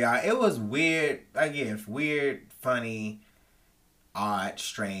don't know, y'all. It was weird. Again, weird, funny, odd,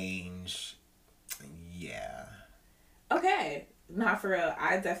 strange. Yeah. Okay. Not for real.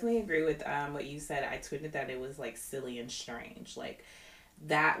 I definitely agree with what you said. I tweeted that it was like silly and strange. Like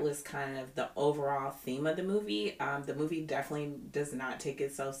that was kind of the overall theme of the movie. The movie definitely does not take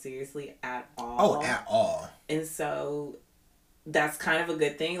itself seriously at all. Oh, at all. And so that's kind of a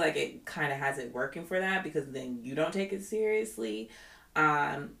good thing. Like it kind of has it working for that because then you don't take it seriously.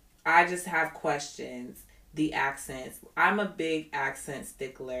 I just have questions. The accents. I'm a big accent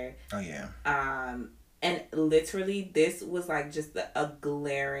stickler. Oh, yeah. And literally this was like just a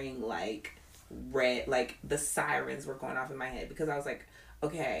glaring like red, like the sirens were going off in my head because I was like,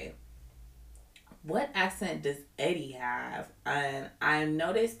 okay, what accent does Eddie have? And I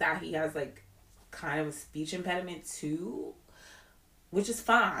noticed that he has like kind of a speech impediment too, which is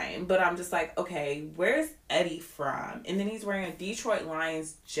fine, but I'm just like, okay, where's Eddie from? And then he's wearing a Detroit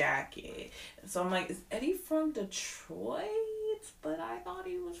Lions jacket. So I'm like, is Eddie from Detroit? But I thought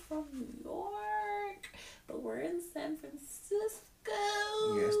he was from New York. But we're in San Francisco.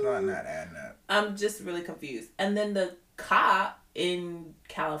 Yeah, it's not adding up. I'm just really confused. And then the cop in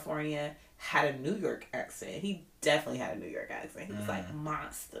California had a New York accent. He definitely had a New York accent. He was like,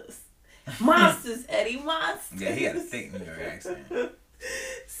 monsters. Monsters, Eddie, monsters. Yeah, he had a thick New York accent.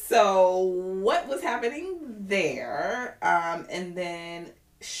 So, what was happening there? And then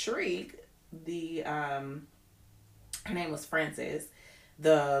Shriek, her name was Frances,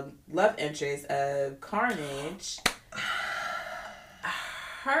 the love interest of Carnage.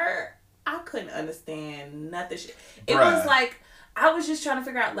 I couldn't understand nothing. It was like I was just trying to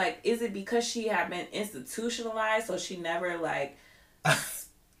figure out, like, is it because she had been institutionalized, so she never, like,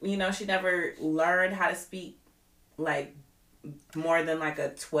 she never learned how to speak, like, more than, like, a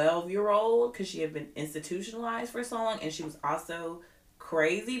 12-year-old, because she had been institutionalized for so long, and she was also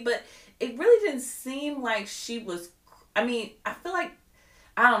crazy, but it really didn't seem like she was, I mean, I feel like,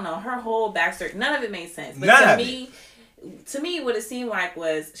 I don't know, her whole backstory, none of it made sense, but to me, what it seemed like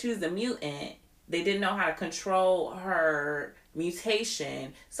was she was a mutant. They didn't know how to control her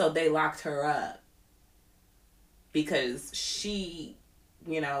mutation, so they locked her up because she,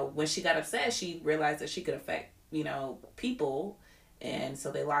 when she got upset, she realized that she could affect, people, and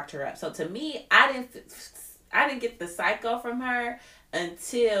so they locked her up. So to me, I didn't get the psycho from her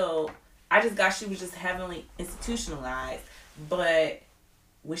until I just got she was just heavily institutionalized. But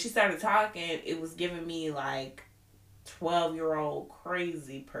when she started talking, it was giving me like 12-year-old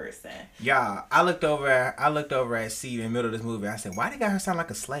crazy person. Yeah, I looked over at C in the middle of this movie. I said, why they got her sound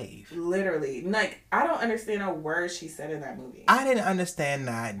like a slave? Literally. Like, I don't understand a word she said in that movie. I didn't understand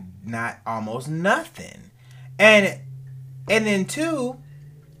not almost nothing. And then two,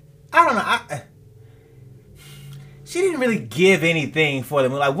 I don't know, she didn't really give anything for the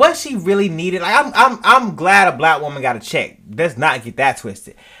movie. Like, what she really needed, like, I'm glad a black woman got a check. Let's not get that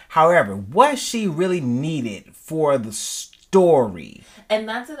twisted. However, what she really needed for the story. And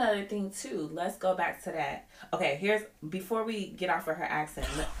that's another thing, too. Let's go back to that. Okay, before we get off of her accent,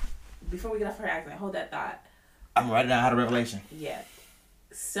 hold that thought. I'm writing down how to revelation. Yeah.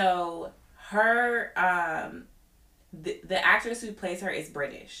 So, her, the actress who plays her is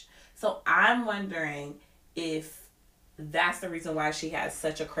British. So, I'm wondering if that's the reason why she has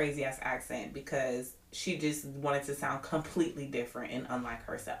such a crazy ass accent, because she just wanted to sound completely different and unlike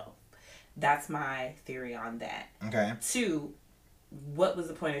herself. That's my theory on that. Okay. 2, what was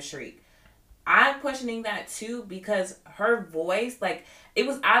the point of Shriek? I'm questioning that too, because her voice, like, it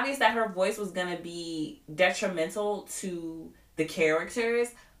was obvious that her voice was gonna be detrimental to the characters,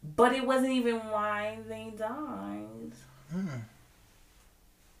 but it wasn't even why they died.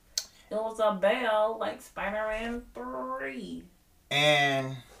 It was a bell, like Spider-Man 3.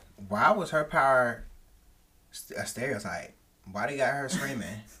 And why was her power a stereotype? Why they got her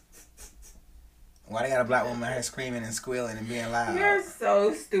screaming? Why they got a black woman out here screaming and squealing and being loud? You're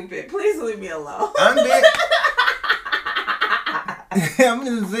so stupid. Please leave me alone. I'm just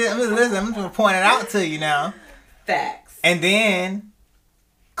listening. I'm just point it out to you now. Facts. And then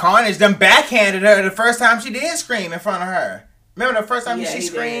Carnage done backhanded her the first time she did scream in front of her. Remember the first time she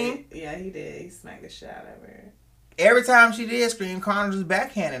screamed? Did. Yeah, he did. He smacked the shit out of her. Every time she did scream, Carnage was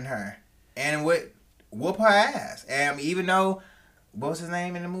backhanding her and would whoop her ass. And even though, what was his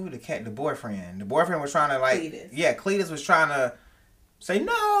name in the movie? The boyfriend. The boyfriend was trying to Cletus. Yeah, Cletus was trying to say,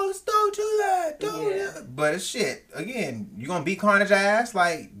 no, don't do that. Don't do that. But it's shit. Again, you gonna beat Carnage ass?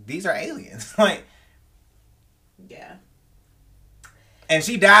 Like, these are aliens. Like, yeah. And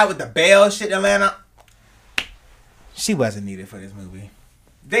she died with the bell shit in Atlanta. She wasn't needed for this movie.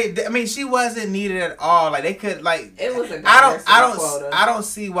 I mean, she wasn't needed at all. Like, they could, like, it was a I don't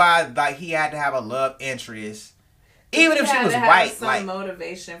see why, like, he had to have a love interest, even if she was white. Some like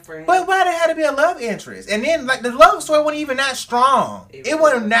motivation for him. But why there had to be a love interest? And then, like, the love story wasn't even that strong. It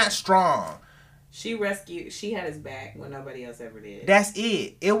wasn't that strong. She had his back when nobody else ever did. That's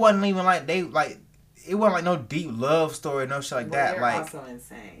it. It wasn't even like it wasn't like no deep love story, no shit like that. They're like, also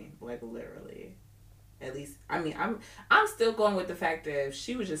insane, like, literally. At least, I mean, I'm still going with the fact that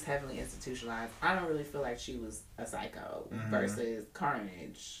she was just heavily institutionalized. I don't really feel like she was a psycho versus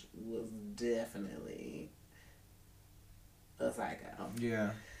Carnage was definitely a psycho.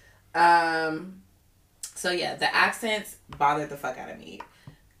 Yeah. So yeah, the accents bothered the fuck out of me.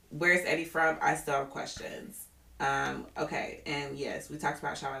 Where's Eddie from? I still have questions. Okay, and yes, we talked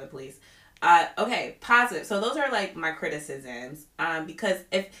about shot by the police. Okay, positive. So those are like my criticisms. Because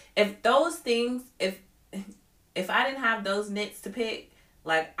if those things, if I didn't have those nits to pick,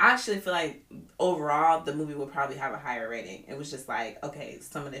 like, I actually feel like overall the movie would probably have a higher rating. It was just like, okay,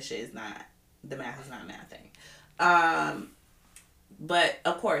 some of this shit is not, the math is not mathing. But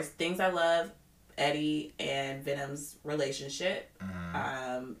of course, things I love, Eddie and Venom's relationship,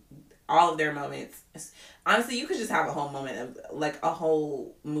 all of their moments. Honestly, you could just have a whole moment of, like, a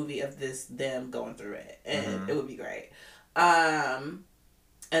whole movie of them going through it, and it would be great. And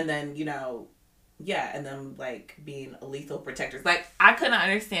then, and then, like, being a lethal protector. Like, I couldn't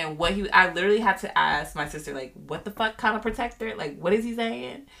understand I literally had to ask my sister, like, what the fuck kind of protector? Like, what is he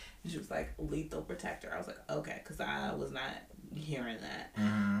saying? And she was like, lethal protector. I was like, okay, because I was not hearing that.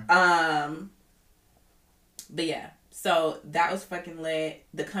 But yeah, so that was fucking lit.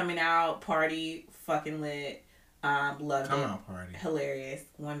 The coming out party, fucking lit. Loved Come it. on, party. Hilarious.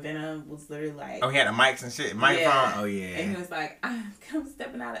 When Venom was literally like, oh, he had the mics and shit. Microphone. Oh yeah. And he was like, I'm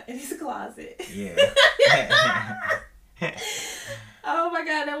stepping out of Eddie's closet. Yeah. Oh my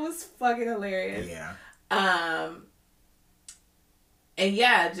god, that was fucking hilarious. Yeah. And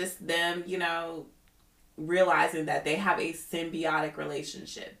yeah, just them, you know, realizing that they have a symbiotic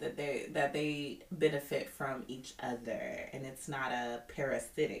relationship, that they benefit from each other, and it's not a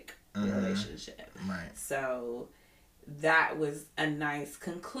parasitic relationship. Right. So that was a nice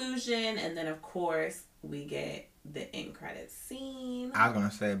conclusion, and then of course we get the end credits scene. I was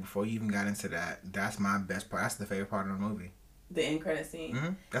gonna say, before you even got into that, that's my best part. That's the favorite part of the movie. The end credit scene.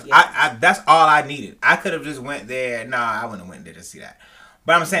 Mm-hmm. That's all I needed. I could have just went there. No, I wouldn't have went there to see that.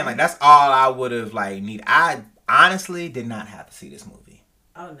 But I'm saying, like, that's all I would have, like, needed. I honestly did not have to see this movie.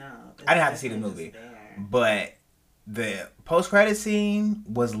 Oh, no. I didn't have to see the movie. But the post-credit scene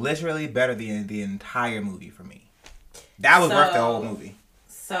was literally better than the entire movie for me. That was worth the whole movie.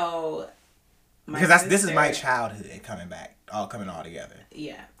 So, because this is my childhood coming all together.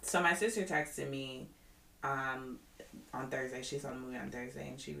 Yeah. So, my sister texted me on Thursday. She saw the movie on Thursday,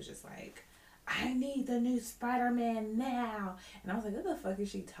 and she was just like, I need the new Spider-Man now. And I was like, what the fuck is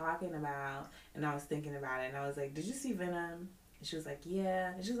she talking about? And I was thinking about it, and I was like, did you see Venom? And she was like,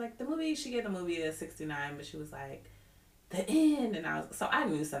 yeah. And she was like, she gave the movie a 69, but she was like, the end. And so I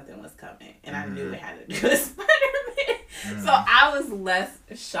knew something was coming, and I knew it had to do with Spider-Man. So I was less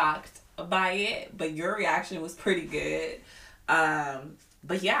shocked by it, but your reaction was pretty good.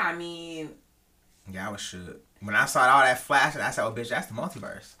 But yeah, I mean, yeah, I was shook. When I saw all that flashing, I said, oh, bitch, that's the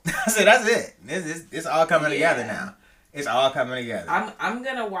multiverse. I said, that's it. It's all coming together now. It's all coming together. I'm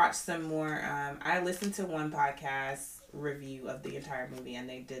going to watch some more. I listened to one podcast review of the entire movie, and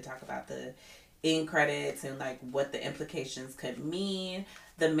they did talk about the end credits and, like, what the implications could mean.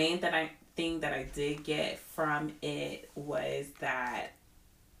 The main thing that I did get from it was that,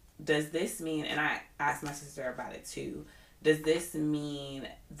 does this mean, and I asked my sister about it too, does this mean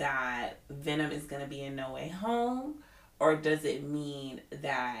that Venom is going to be in No Way Home? Or does it mean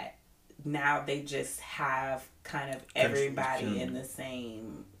that now they just have kind of everybody in the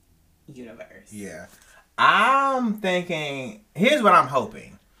same universe? Yeah. I'm thinking, here's what I'm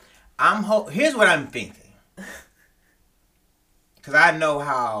hoping. Here's what I'm thinking. Because I know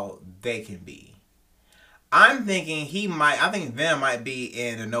how they can be. I'm thinking I think Venom might be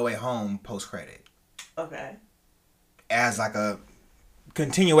in the No Way Home post-credit. Okay. As like a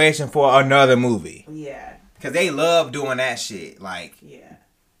continuation for another movie. Yeah. Because they love doing that shit. Like, yeah.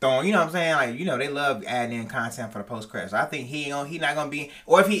 Throwing, you know what I'm saying? Like, you know, they love adding in content for the post-credits. So I think he not going to be,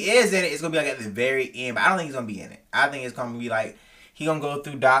 or if he is in it, it's going to be like at the very end. But I don't think he's going to be in it. I think it's going to be like, he going to go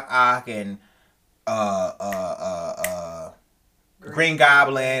through Doc Ock and Green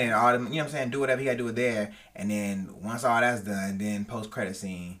Goblin and all them, you know what I'm saying? Do whatever he got to do with there. And then once all that's done, then post-credit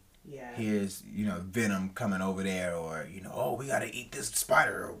scene. Yeah. Here's, you know, Venom coming over there, or, you know, oh, we gotta eat this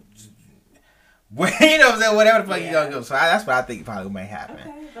spider. You know what I'm saying? Whatever the fuck you gonna go. So that's what I think probably may happen.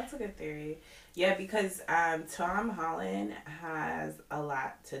 Okay, that's a good theory. Yeah, because Tom Holland has a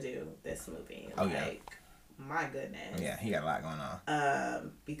lot to do this movie. Oh, yeah. My goodness. Yeah, he got a lot going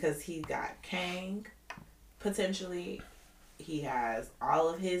on. Because he got Kang, potentially. He has all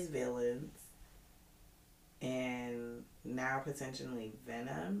of his villains. And now potentially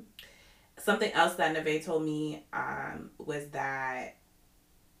Venom. Something else that Neve told me was that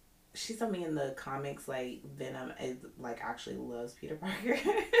she told me in the comics, like, Venom is, like, actually loves Peter Parker.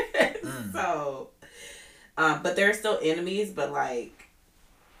 So, but they're still enemies, but, like,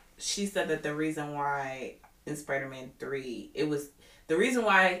 she said that the reason why in Spider-Man 3, the reason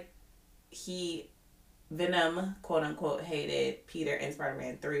why Venom, quote unquote, hated Peter in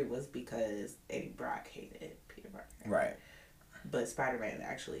Spider-Man 3 was because Eddie Brock hated Peter Parker. Right. But Spider-Man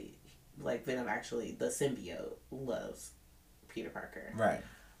actually, like, Venom actually, the symbiote loves Peter Parker. Right.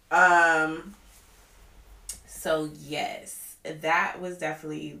 So yes, that was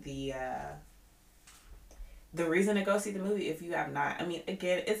definitely the reason to go see the movie if you have not. I mean,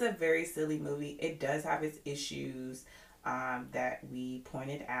 again, it's a very silly movie. It does have its issues that we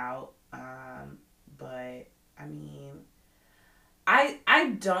pointed out. But I mean,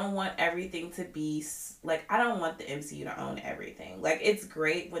 I don't want everything to be like, I don't want the MCU to own everything. Like, it's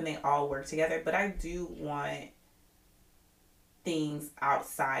great when they all work together, but I do want things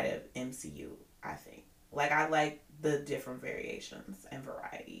outside of MCU, I think. Like, I like the different variations and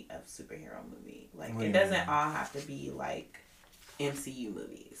variety of superhero movie. Like, it doesn't all have to be, like, MCU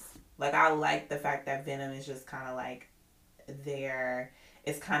movies. Like, I like the fact that Venom is just kind of, like,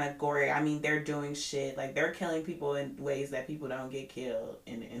 it's kind of gory. I mean, they're doing shit. Like, they're killing people in ways that people don't get killed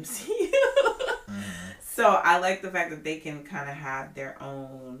in the MCU. So I like the fact that they can kind of have their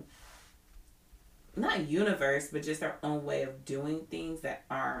own, not universe, but just their own way of doing things that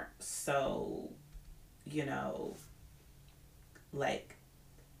aren't so, you know, like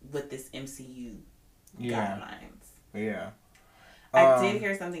with this MCU guidelines. Yeah. I did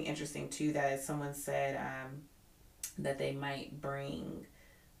hear something interesting too, that someone said that they might bring,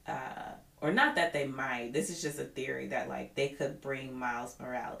 or not that they might, this is just a theory, that like they could bring Miles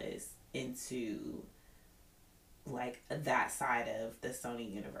Morales into like that side of the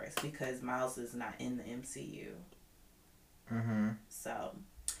Sony universe, because Miles is not in the MCU. So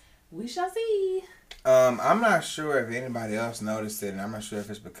we shall see. I'm not sure if anybody else noticed it, and I'm not sure if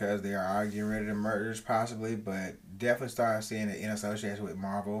it's because they are getting rid of the mergers possibly, but definitely started seeing it in association with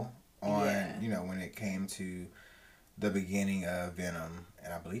Marvel on, you know, when it came to the beginning of Venom,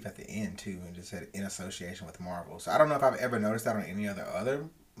 and I believe at the end too, and just said in association with Marvel. So I don't know if I've ever noticed that on any other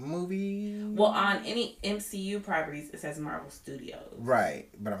movie. Well, on any MCU properties, it says Marvel Studios. Right,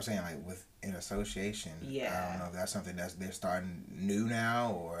 but I'm saying like with in association. Yeah. I don't know if that's something they're starting new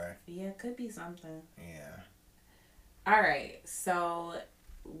now or. Yeah, it could be something. Yeah. All right, so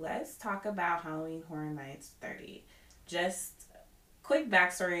let's talk about Halloween Horror Nights 30. Just quick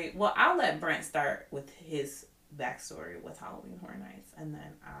backstory. Well, I'll let Brent start with his backstory with Halloween Horror Nights, and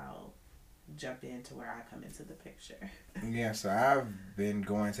then I'll jump into where I come into the picture. Yeah, so I've been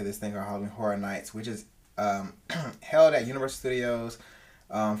going to this thing called Halloween Horror Nights, which is held at Universal Studios,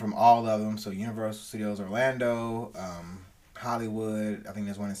 from all of them. So Universal Studios Orlando, Hollywood. I think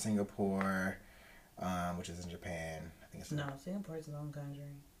there's one in Singapore, which is in Japan. I think it's no, Singapore is its own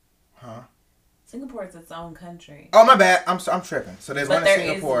country. Huh? Singapore is its own country. Oh, my bad. I'm tripping. So there's one in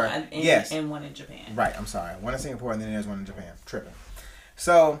Singapore. Yes, and one in Japan. Right. I'm sorry. One in Singapore, and then there's one in Japan. Tripping.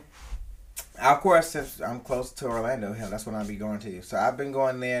 So, of course, since I'm close to Orlando, hell, that's what I'll be going to. So I've been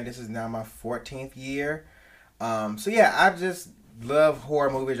going there. This is now my 14th year. So yeah, I just love horror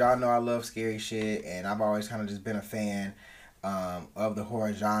movies. Y'all know I love scary shit, and I've always kind of just been a fan of the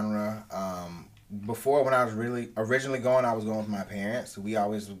horror genre. Before, when I was really originally going, I was going with my parents. So we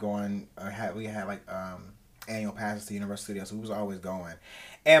always was going. We had like annual passes to Universal Studios, so we was always going.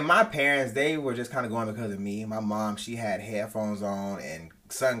 And my parents, they were just kind of going because of me. My mom, she had headphones on and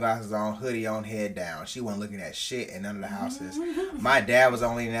sunglasses on, hoodie on, head down. She wasn't looking at shit in none of the houses. My dad was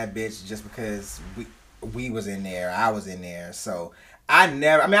only in that bitch just because we was in there. I was in there. So I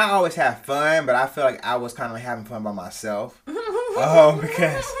always have fun, but I feel like I was kind of like having fun by myself.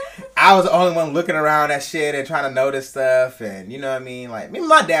 Because I was the only one looking around that shit and trying to notice stuff, and you know what I mean? Like, maybe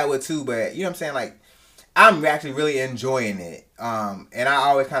my dad would too, but you know what I'm saying? Like, I'm actually really enjoying it. And I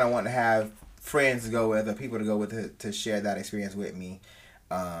always kind of want to have friends to go with or people to go with to share that experience with me.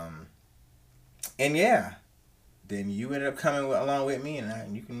 And yeah, then you ended up coming along with me,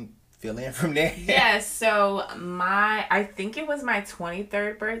 and you can fill in from there. Yeah, so I think it was my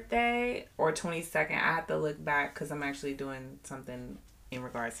 23rd birthday or 22nd. I have to look back because I'm actually doing something in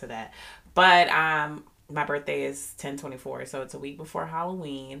regards to that. But my birthday is 10/24, so it's a week before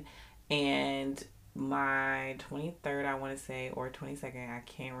Halloween. And my 23rd, I want to say, or 22nd, I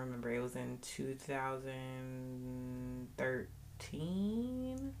can't remember. It was in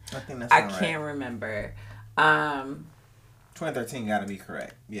 2013. I think that's I can't remember. 2013 gotta be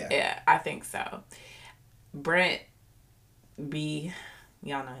correct. Yeah. Yeah, I think so. Brent B,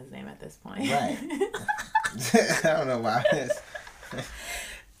 y'all know his name at this point. Right. I don't know why this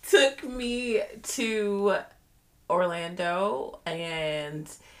took me to Orlando, and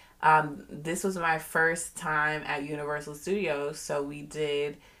this was my first time at Universal Studios, so we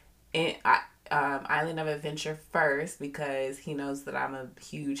did Island of Adventure first because he knows that I'm a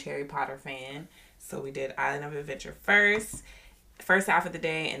huge Harry Potter fan. So we did Island of Adventure first half of the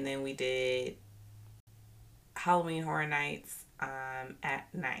day, and then we did Halloween Horror Nights at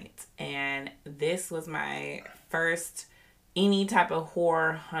night. And this was my first any type of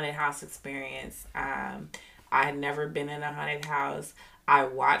horror haunted house experience. I had never been in a haunted house. I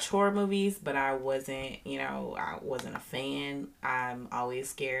watch horror movies, but I wasn't a fan. I'm always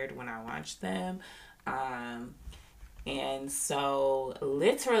scared when I watch them. And so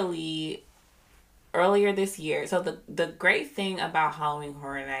literally earlier this year, so the great thing about Halloween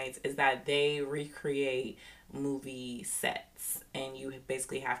Horror Nights is that they recreate movie sets, and you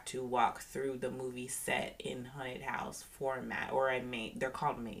basically have to walk through the movie set in haunted house format, or they're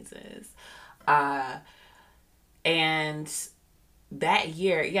called mazes. And that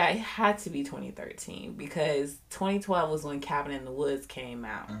year, yeah, it had to be 2013 because 2012 was when Cabin in the Woods came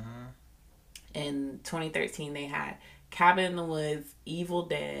out. Mm-hmm. In 2013, they had Cabin in the Woods, Evil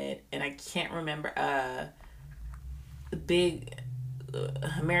Dead, and I can't remember, big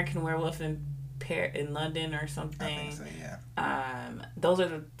American Werewolf in in London or something. I think so, yeah. Those are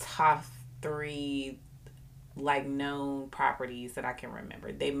the top 3 like known properties that I can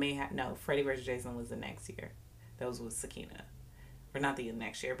remember. They may have Freddy vs. Jason was the next year. Those was Sakina. Or not the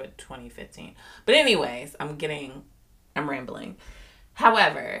next year, but 2015. But anyways, I'm rambling.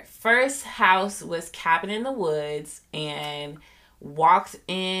 However, first house was Cabin in the Woods, and walked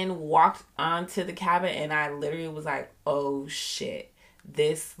onto the cabin, and I literally was like, oh shit,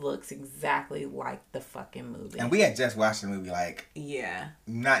 this looks exactly like the fucking movie. And we had just watched the movie yeah,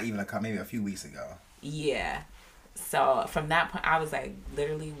 not even maybe a few weeks ago. Yeah. So from that point, I was like,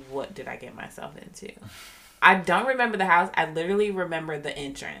 literally, what did I get myself into? I don't remember the house. I literally remember the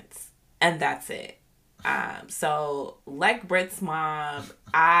entrance, and that's it. So like Britt's mom,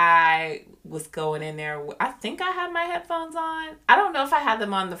 I was going in there. I think I had my headphones on. I don't know if I had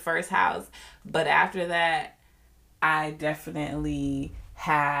them on the first house, but after that, I definitely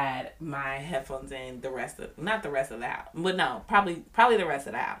had my headphones in not the rest of the house, but no, probably the rest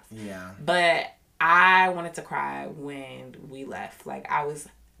of the house. Yeah. But I wanted to cry when we left. Like, I was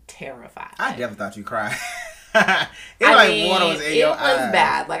terrified. I definitely thought you cried. Water was in your eyes. It was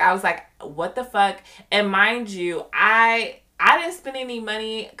bad. Like, I was like, what the fuck? And mind you, I didn't spend any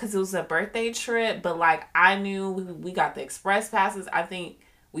money because it was a birthday trip, but like, I knew we got the express passes. I think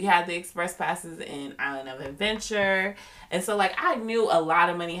we had the express passes in Island of Adventure. And so like, I knew a lot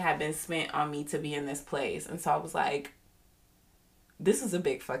of money had been spent on me to be in this place. And so I was like, this is a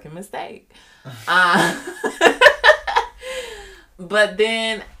big fucking mistake. But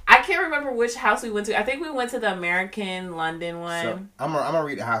then I can't remember which house we went to. I think we went to the American London one. So I'm gonna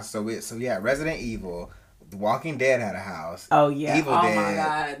read the house. So yeah, Resident Evil, The Walking Dead had a house. Oh yeah. Evil Dead. My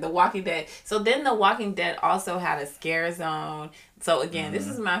god, The Walking Dead. So then The Walking Dead also had a scare zone. So again, this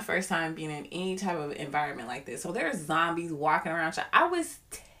is my first time being in any type of environment like this. So there's zombies walking around. I was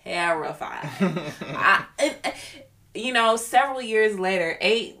terrified. Several years later,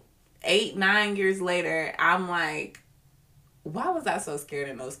 9 years later, I'm like, why was I so scared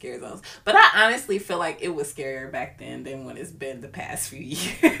in those scare zones? But I honestly feel like it was scarier back then than when it's been the past few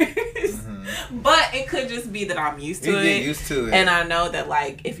years. Mm-hmm. But it could just be that I'm used to it. You get used to it. And I know that,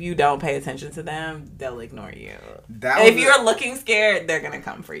 like, if you don't pay attention to them, they'll ignore you. If you're looking scared, they're going to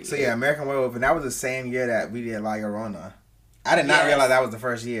come for you. So, yeah, American Werewolf, and that was the same year that we did La Llorona. I did not realize that was the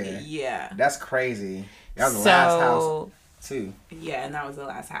first year. Yeah. That's crazy. That was the last house, too. Yeah, and that was the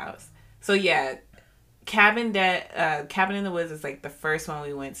last house. So, yeah. Cabin in the Woods is like the first one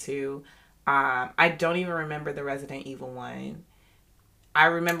we went to. I don't even remember the Resident Evil one. I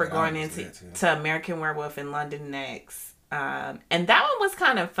remember going to American Werewolf in London next. And that one was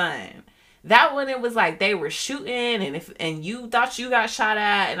kind of fun. That one, it was like they were shooting and you thought you got shot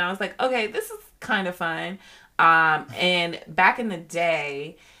at, and I was like, okay, this is kind of fun. And back in the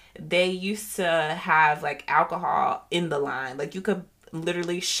day, they used to have like alcohol in the line. Like, you could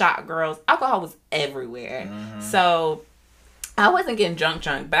literally shot girls. Alcohol was everywhere. Mm-hmm. So I wasn't getting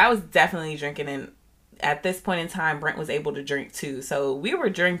drunk, but I was definitely drinking. And at this point in time, Brent was able to drink too. So we were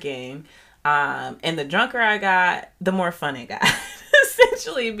drinking. And the drunker I got, the more fun it got.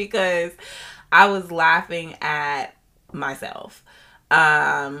 Essentially, because I was laughing at myself.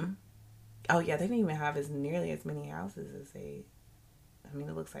 Oh yeah, they didn't even have nearly as many houses as they. I mean,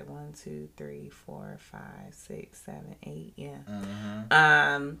 it looks like 1, 2, 3, 4, 5, 6, 7, 8. Yeah.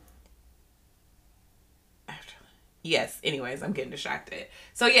 Mm-hmm. Yes. Anyways, I'm getting distracted.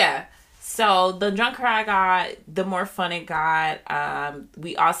 So yeah. So the drunker I got, the more fun it got.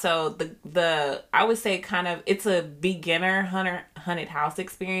 We also I would say kind of, it's a beginner haunted house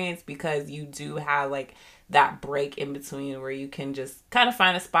experience, because you do have like that break in between where you can just kind of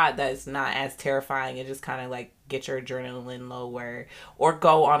find a spot that's not as terrifying and just kind of like get your adrenaline lower, or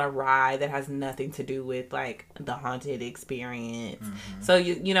go on a ride that has nothing to do with like the haunted experience. Mm-hmm. So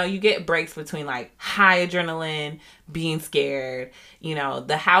you get breaks between like high adrenaline, being scared.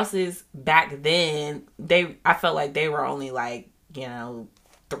 The houses back then, I felt like they were only like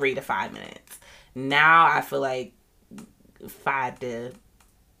 3 to 5 minutes. Now I feel like 5 to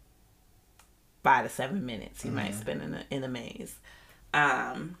 7 minutes you might spend in a maze.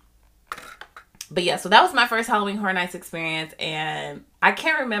 But yeah, so that was my first Halloween Horror Nights experience, and I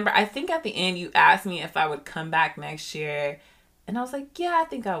can't remember. I think at the end you asked me if I would come back next year, and I was like, yeah, I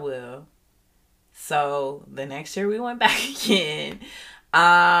think I will. So the next year we went back again.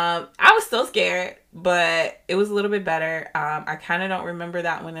 I was still scared, but it was a little bit better. I kind of don't remember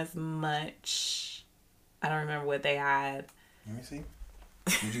that one as much. I don't remember what they had. Let me see.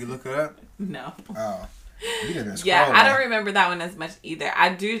 Did you look it up? No. Oh. Yeah, I don't remember that one as much either.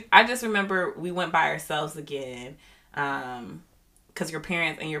 I just remember we went by ourselves again. because your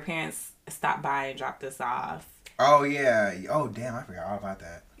parents stopped by and dropped us off. Oh yeah. Oh damn, I forgot all about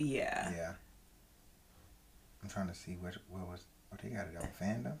that. Yeah. Yeah. I'm trying to see what they got it on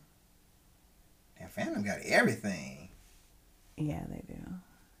Fandom. Damn, Fandom got everything. Yeah, they do.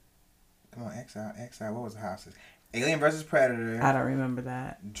 Come on, Exile. What was the houses? Alien vs. Predator. I don't remember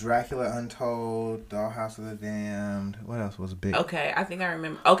that. Dracula Untold. Dollhouse of the Damned. What else was big? Okay, I think I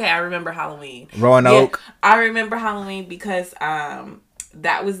remember. Okay, I remember Halloween. Roanoke. I remember Halloween because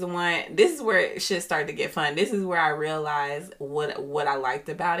that was the one. This is where shit started to get fun. This is where I realized what I liked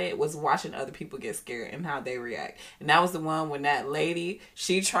about it was watching other people get scared and how they react. And that was the one when that lady,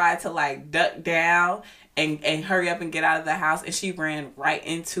 she tried to like duck down and hurry up and get out of the house, and she ran right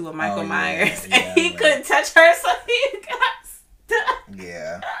into a Michael Myers, and he couldn't touch her, so he got stuck.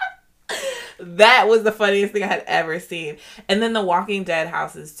 Yeah. That was the funniest thing I had ever seen. And then the Walking Dead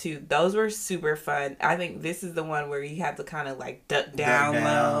houses too. Those were super fun. I think this is the one where you have to kind of like duck down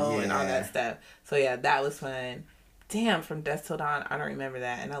low and all that stuff. So yeah, that was fun. Damn, From Dusk Till Dawn. I don't remember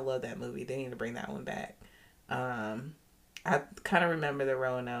that, and I love that movie. They need to bring that one back. I kind of remember the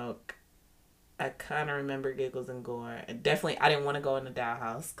Roanoke. I kind of remember Giggles and Gore. And definitely, I didn't want to go in the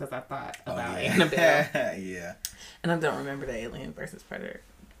dollhouse because I thought about Annabelle. Yeah. And I don't remember the Alien versus Predator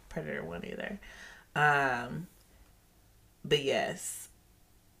one either. But yes.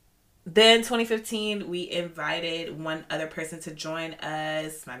 Then 2015, we invited one other person to join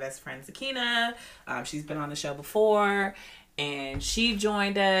us. My best friend Sakina. She's been on the show before. And she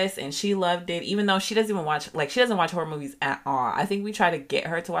joined us and she loved it, even though she doesn't even watch, she doesn't watch horror movies at all. I think we tried to get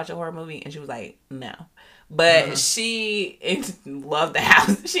her to watch a horror movie and she was like, no. But she loved the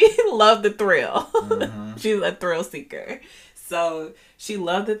house. She loved the thrill. She's a thrill seeker. So she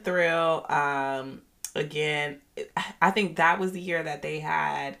loved the thrill. Again, I think that was the year that they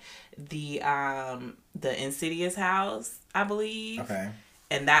had the Insidious house, I believe. Okay.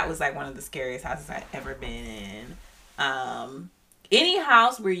 And that was like one of the scariest houses I've ever been in. Any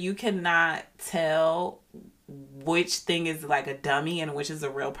house where you cannot tell which thing is like a dummy and which is a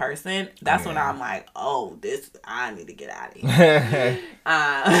real person, that's when I'm like, oh, I need to get out of here.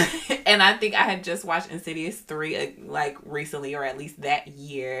 And I think I had just watched Insidious 3 like recently, or at least that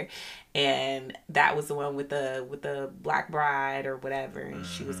year, and that was the one with the black bride or whatever, and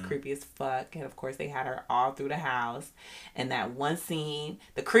she was creepy as fuck, and of course they had her all through the house. And that one scene,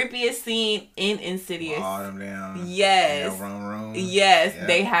 the creepiest scene in Insidious, all them down, yes, room. Yes,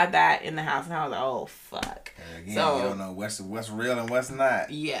 they had that in the house, and I was like, oh fuck. And again, so you don't know what's real and what's not.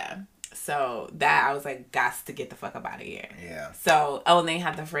 Yeah. So that I was like, gots to get the fuck up out of here. Yeah. So and they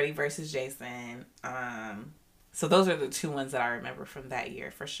had the Freddy versus Jason. So those are the two ones that I remember from that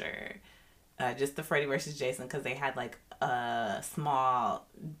year for sure. Just the Freddy versus Jason, because they had like a small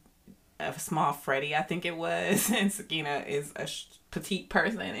Freddy, I think it was, and Sakina is a petite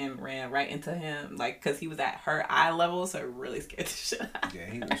person and ran right into him, like, because he was at her eye level, so it really scared the shit out of her.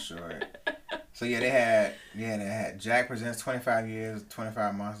 Yeah, he was short. So they had Jack Presents 25 Years,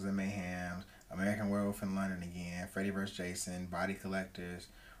 25 Monsters and Mayhem, American Werewolf in London again, Freddy vs. Jason, Body Collectors.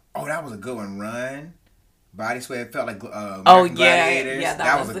 Oh, that was a good one. Run. Body Sweat, it felt like American Gladiators. Yeah,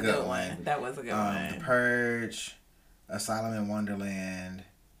 that was a good one. That was a good one. The Purge, Asylum in Wonderland,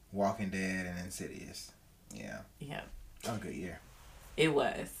 Walking Dead, and Insidious. Yeah. Yeah. That was a good year. It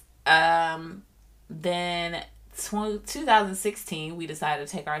was. Then 2016, we decided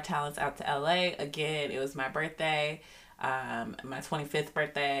to take our talents out to LA. Again, it was my birthday, my 25th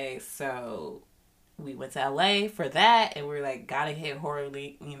birthday. So we went to LA for that, and we were like, gotta hit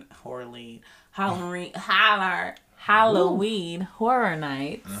Halloween Horror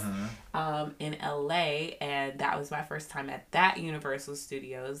Nights in LA, and that was my first time at that Universal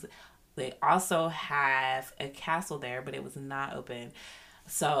Studios. They also have a castle there, but it was not open.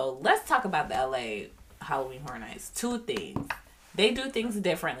 So let's talk about the LA Halloween Horror Nights. Two things. They do things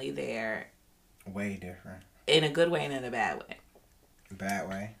differently there. Way different. In a good way and in a bad way. Bad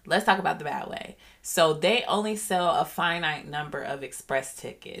way? Let's talk about the bad way. So they only sell a finite number of express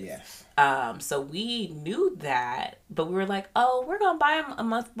tickets. Yes. So we knew that, but we were like, oh, we're going to buy them a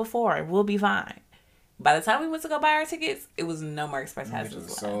month before and we'll be fine. By the time we went to go buy our tickets, it was no more express passes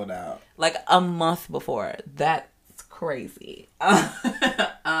left. Sold out. Like a month before. That's crazy.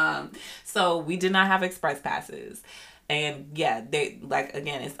 So we did not have express passes. And yeah, they, like,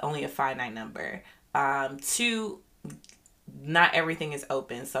 again, it's only a finite number. Two, not everything is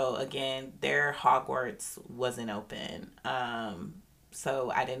open. So again, their Hogwarts wasn't open.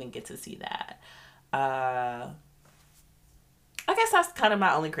 So I didn't get to see that. Okay, guess that's kind of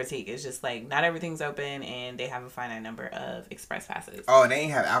my only critique. It's just like not everything's open, and they have a finite number of express passes. Oh, and they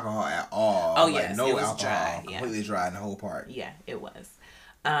ain't have alcohol at all. Oh, like, yes, no it was alcohol, dry. completely dry in the whole park. Yeah, it was.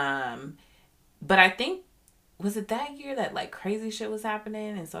 But I think, was it that year that like crazy shit was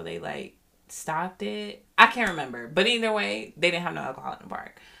happening, and so they like stopped it? I can't remember, but either way, they didn't have no alcohol in the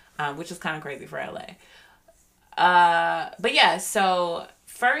park, which is kind of crazy for LA. But yeah, so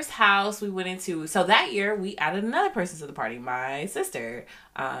first house we went into, so that year we added another person to the party, my sister,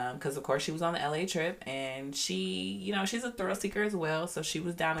 because of course she was on the LA trip, and she, you know, she's a thrill seeker as well, so she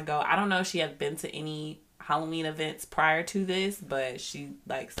was down to go. I don't know if she had been to any Halloween events prior to this, but she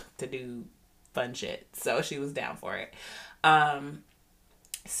likes to do fun shit, so she was down for it.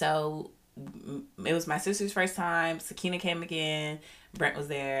 So it was my sister's first time. Sakina came again, Brent was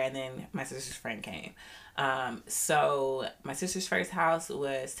there, and then my sister's friend came. So my sister's first house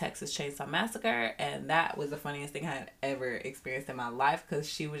was Texas Chainsaw Massacre, and that was the funniest thing I had ever experienced in my life, because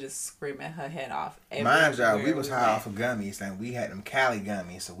she was just screaming her head off. Mind y'all, we was high off of gummies, and we had them Cali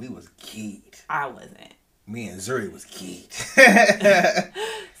gummies, so we was geeked. I wasn't. Me and Zuri was geeked.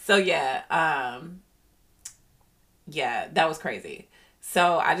 So yeah, that was crazy.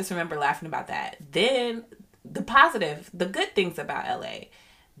 So I just remember laughing about that. Then the good things about LA.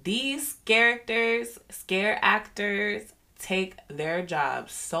 These characters, scare actors, take their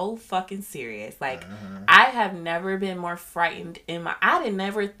job so fucking serious. Like, I have never been more frightened I didn't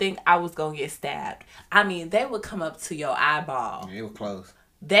never think I was gonna get stabbed. I mean, they would come up to your eyeball. Yeah, it was close.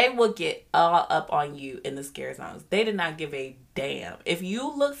 They would get all up on you in the scare zones. They did not give a damn. If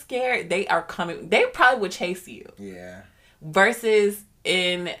you look scared, they are coming. They probably would chase you. Yeah. Versus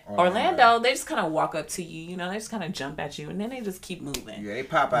in Orlando, they just kind of walk up to you, you know, they just kind of jump at you, and then they just keep moving. Yeah, they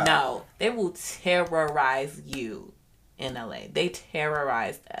pop out. No, they will terrorize you in LA. They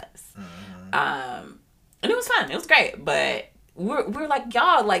terrorized us. And it was fun. It was great, but we're like,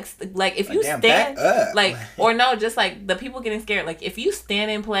 y'all, like if you stand like, or no, just like the people getting scared, like if you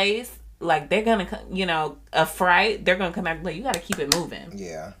stand in place, like they're gonna, you know, a fright, they're gonna come back and like, you gotta keep it moving.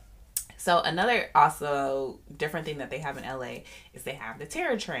 Yeah. So another also different thing that they have in LA is they have the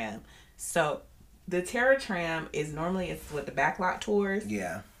Terror Tram. So the Terror Tram is normally, it's with the backlot tours.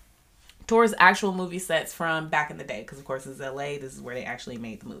 Yeah. Tours actual movie sets from back in the day, because of course it's LA. This is where they actually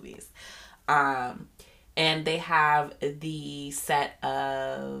made the movies. And they have the set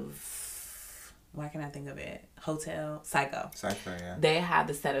of, why can't I think of it? Psycho. Psycho, yeah. They have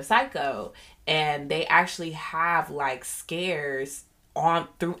the set of Psycho, and they actually have like scares on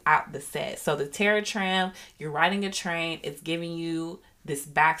throughout the set. So the Terror Tram, you're riding a train, it's giving you this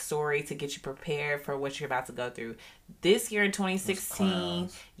backstory to get you prepared for what you're about to go through. This year in 2016,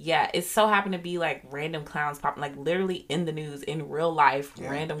 it so happened to be like random clowns popping, like literally in the news, in real life,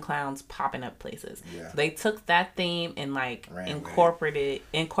 random clowns popping up places. Yeah. So they took that theme and like incorporated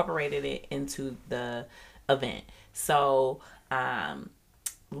it into the event. So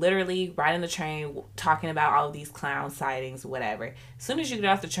literally riding the train, talking about all of these clown sightings, whatever. As soon as you get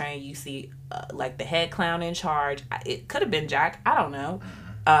off the train, you see like the head clown in charge. It could have been Jack. I don't know.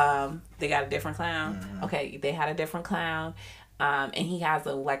 They got a different clown. Okay, they had a different clown. And he has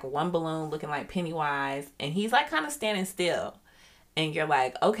one balloon looking like Pennywise, and he's like kind of standing still. And you're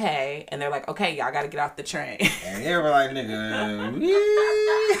like, okay. And they're like, okay, y'all got to get off the train. And they were like, nigga.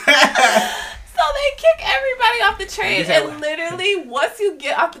 So they kick everybody off the train. And literally, once you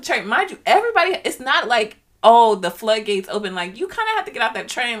get off the train, mind you, everybody, it's not like, oh, the floodgates open. Like, you kind of have to get off that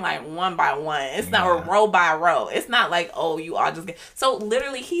train, like, one by one. It's not row by row. It's not like, oh, you all just get. So,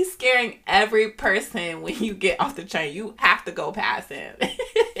 literally, he's scaring every person when you get off the train. You have to go past him.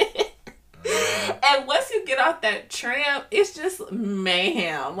 And once you get off that tram, it's just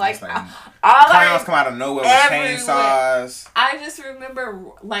mayhem. Like all clowns come out of nowhere with chainsaws. I just remember,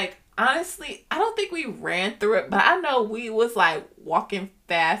 like, honestly, I don't think we ran through it, but I know we was like walking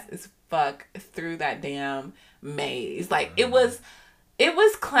fast as fuck through that damn maze. Like it was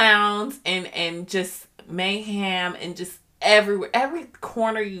clowns and just mayhem, and just everywhere, every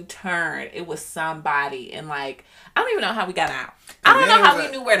corner you turn, it was somebody. And like, I don't even know how we got out. I don't know how we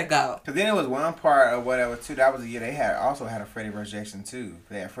knew where to go. Because then it was one part of whatever too. That was the year they also had a Freddy vs. Jason too.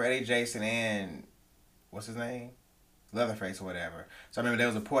 They had Freddy, Jason, and what's his name, Leatherface or whatever. So I remember there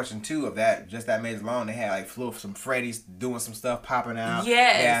was a portion too of that. Just that maze alone, they had like some Freddy's doing some stuff popping out.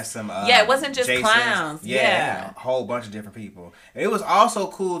 Yes. They had some. It wasn't just Jason's. Clowns. Yeah, a whole bunch of different people. And it was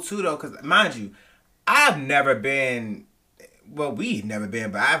also cool too though, because mind you, I've never been. Well, we've never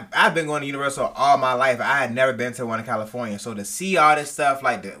been, but I've been going to Universal all my life. I had never been to one in California, so to see all this stuff,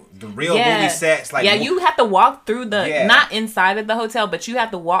 like the real movie sets, like you have to walk through not inside of the hotel, but you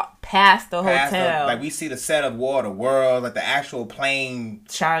have to walk past the hotel. Like, we see the set of War of the World, like the actual plane.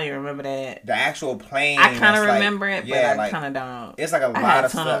 Charlie, remember that? The actual plane. I kind of remember it, but I like, kind of don't. It's like a lot had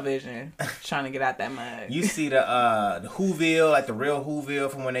of tunnel stuff. vision trying to get out that mug. You see the Whoville, like the real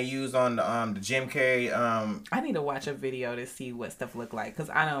Whoville from when they used on the Jim Carrey. I need to watch a video to see what stuff look like, because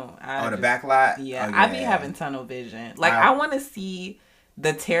I don't. The back lot. Yeah, oh, yeah, I be having tunnel vision. Like, I want to see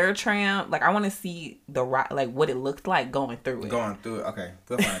the Terror Tram. Like, I want to see the like what it looked like going through it. Okay,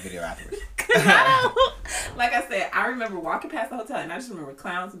 we'll find a video afterwards. Like I said, I remember walking past the hotel, and I just remember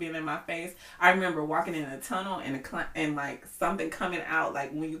clowns being in my face. I remember walking in a tunnel and like something coming out,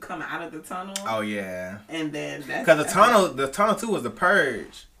 like when you come out of the tunnel. Oh yeah. And then because the tunnel too was the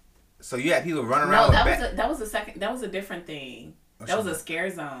purge, so you had people running around. No, that was a different thing. That was a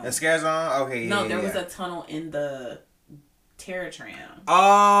scare zone. A scare zone? Okay. No, there was a tunnel in the Terror Tram.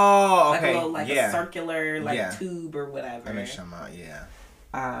 Oh, okay. Like a little, a circular tube or whatever. I know about, yeah.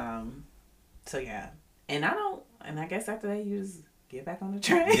 So yeah, and I guess after that you just get back on the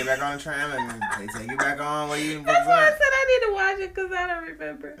train. Get back on the tram and they take you back on where you. That's why I said I need to watch it, because I don't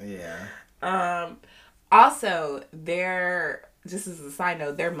remember. Yeah. Also, just as a side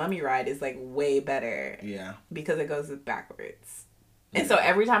note, their mummy ride is like way better. Yeah. Because it goes backwards. And so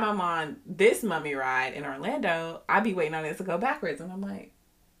every time I'm on this mummy ride in Orlando, I be waiting on it to go backwards. And I'm like,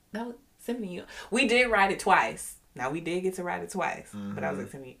 no, Symphony, we did ride it twice. Now, we did get to ride it twice. Mm-hmm. But I was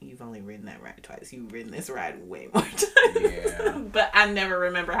like, Symphony, you've only ridden that ride twice. You've ridden this ride way more times. Yeah. But I never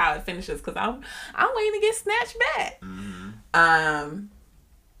remember how it finishes, because I'm waiting to get snatched back. Mm-hmm.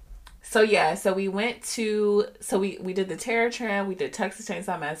 So we went to, we did the Terror Tram, we did Texas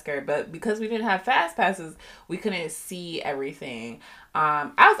Chainsaw Massacre, but because we didn't have fast passes, we couldn't see everything.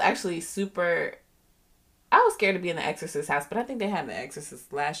 I was scared to be in the Exorcist house, but I think they had the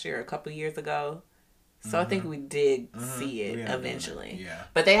Exorcist last year, a couple years ago. So I think we did see it eventually. Yeah.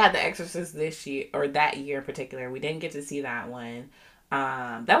 But they had the Exorcist this year, or that year in particular. We didn't get to see that one.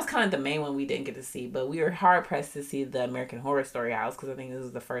 That was kind of the main one we didn't get to see, but we were hard pressed to see the American Horror Story house, because I think this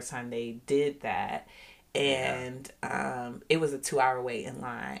was the first time they did that. And it was a 2-hour wait in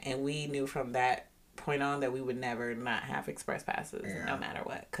line, and we knew from that point on that we would never not have express passes, no matter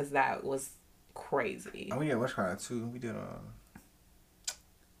what, because that was crazy. Oh yeah, what's called too? We did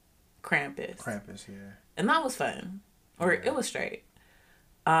Krampus, yeah. And that was fun. Or it was straight.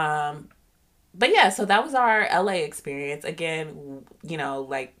 But yeah, so that was our LA experience. Again,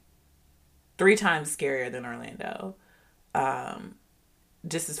 like 3 times scarier than Orlando.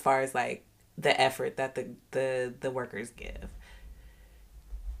 Just as far as like the effort that the workers give.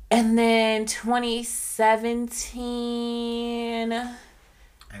 And then 2017. I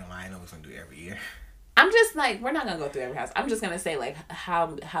ain't lie, I know it's gonna do it every year. I'm just like, we're not gonna go through every house. I'm just gonna say like how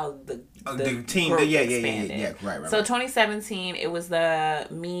the team expanded. Right. So 2017, it was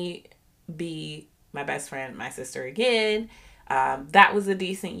me, B, my best friend, my sister again. That was a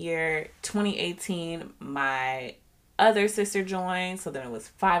decent year. 2018, my other sister joined, so then it was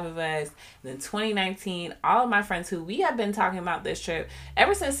 5 of us. And then 2019, all of my friends who we have been talking about this trip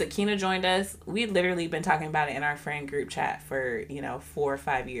ever since Sakina joined us. We literally been talking about it in our friend group chat for 4 or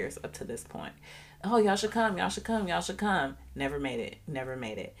 5 years up to this point. Oh, y'all should come. Never made it.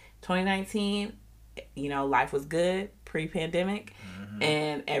 2019, life was good pre-pandemic,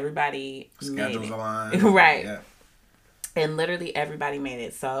 and everybody schedules aligned. Right. Yeah. And literally everybody made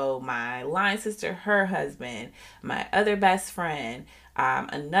it. So my line sister, her husband, my other best friend,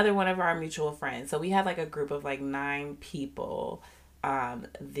 another one of our mutual friends. So we had like a group of like 9 people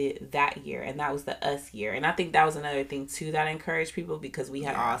that year, and that was the us year. And I think that was another thing too that encouraged people, because we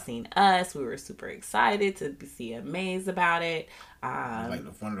had all seen Us. We were super excited to see amazed about it. Like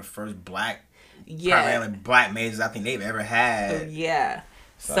one of the first primarily black mazes I think they've ever had. Yeah.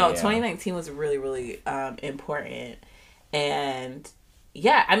 So 2019 was really, really important. And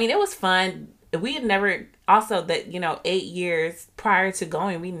yeah, I mean, it was fun. We had never, also that, 8 years prior to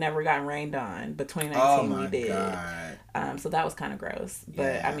going, we never got rained on. But 2019 we did. God. So that was kind of gross.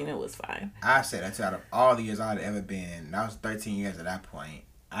 But I mean, it was fine. I said that too, out of all the years I had ever been, that was 13 years at that point.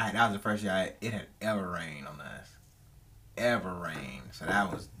 That was the first year it had ever rained on us. Ever rained. So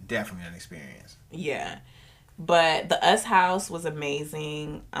that was definitely an experience. Yeah. But the Us house was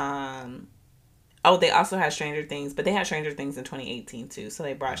amazing. They also had Stranger Things, but they had Stranger Things in 2018 too. So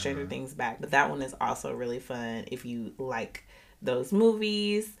they brought Stranger Things back. But that one is also really fun if you like those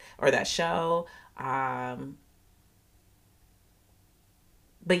movies or that show.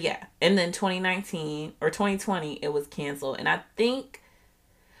 But yeah, and then 2019 or 2020, it was canceled. And I think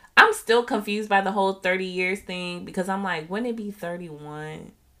I'm still confused by the whole 30 years thing, because I'm like, wouldn't it be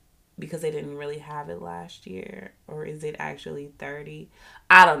 31 because they didn't really have it last year, or is it actually 30?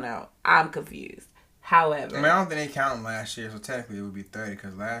 I don't know. I'm confused. However, I mean, I don't think they count last year, so technically it would be 30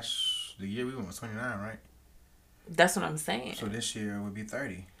 because the year we went was 29, right? that's what I'm saying. So this year it would be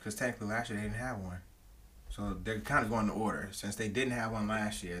 30 because technically last year they didn't have one. So they're kind of going in order. Since they didn't have one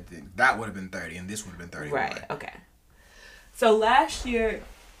last year, that would have been 30 and this would have been 31. Right, okay. So last year,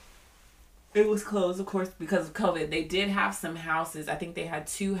 it was closed, of course, because of COVID. They did have some houses. I think they had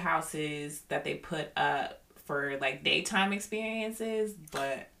 2 houses that they put up for, like, daytime experiences,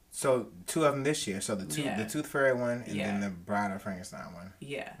 but... So 2 of them this year. So the Tooth Fairy one and then the Bride of Frankenstein one.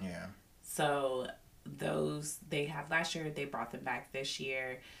 Yeah. Yeah. So those they had last year, they brought them back this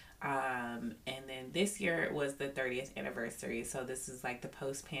year. And then this year was the 30th anniversary. So this is like the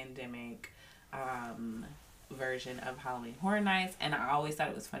post-pandemic version of Halloween Horror Nights. And I always thought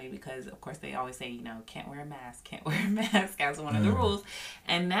it was funny because, of course, they always say, you know, can't wear a mask as one of the rules.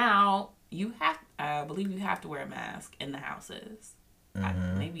 And now you have, I believe you have to wear a mask in the houses.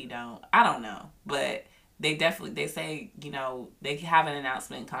 Maybe you don't. I don't know. But they say, you know, they have an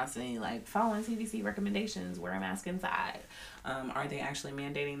announcement constantly like, following CDC recommendations, wear a mask inside. Are they actually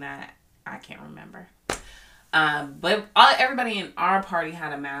mandating that? I can't remember. But everybody in our party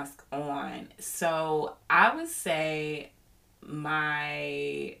had a mask on. So I would say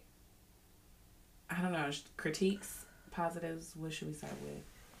I don't know, critiques, positives, what should we start with?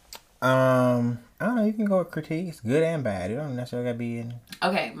 I don't know, you can go with critiques, good and bad. You don't necessarily gotta be in.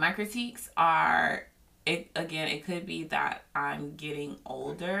 Okay, my critiques are, it could be that I'm getting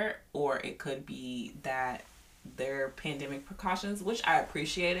older, or it could be that they're pandemic precautions, which I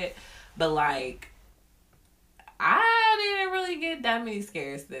appreciate it, but like, I didn't really get that many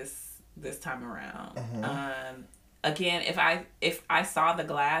scares this time around. Again, if I saw the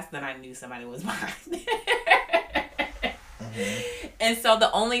glass, then I knew somebody was behind it. And so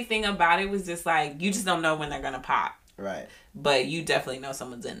the only thing about it was just like, you just don't know when they're gonna pop. Right. But you definitely know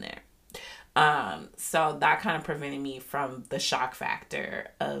someone's in there. So that kind of prevented me from the shock factor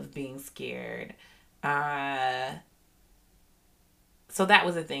of being scared. So that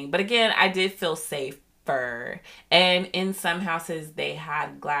was a thing. But again, I did feel safer. And in some houses they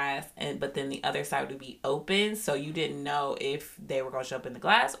had glass, but then the other side would be open, so you didn't know if they were going to show up in the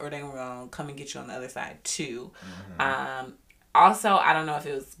glass or they were going to come and get you on the other side too. Also, I don't know if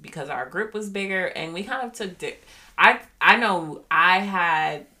it was because our group was bigger and we kind of took I know I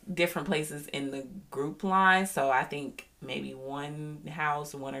had different places in the group line, so I think maybe one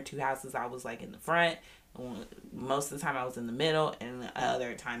or 2 houses I was like in the front. Most of the time I was in the middle, and the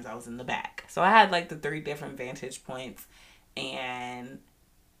other times I was in the back. So I had like the 3 different vantage points, and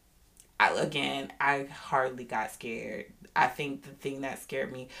I hardly got scared. I think the thing that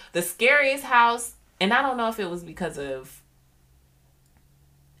scared me, the scariest house, and I don't know if it was because of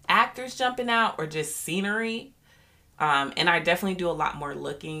actors jumping out or just scenery, and I definitely do a lot more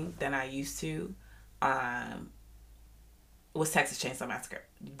looking than I used to, was Texas Chainsaw Massacre.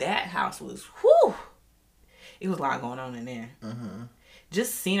 That house was, whew! It was a lot going on in there.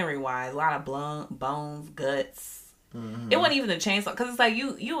 Just scenery wise, a lot of bones, guts. It wasn't even a chainsaw, because it's like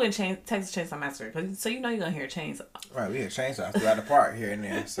you in Texas Chainsaw Massacre, so you know you're gonna hear a chainsaw. Right, we had chainsaws throughout the park here and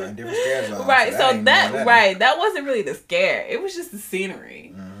there, so different scare zones. Right, so that wasn't really the scare. It was just the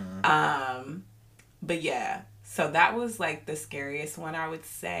scenery. But yeah, so that was like the scariest one, I would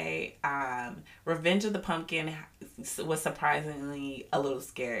say. Revenge of the Pumpkin was surprisingly a little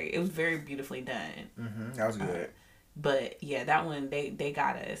scary. It was very beautifully done. That was good. But yeah, that one, they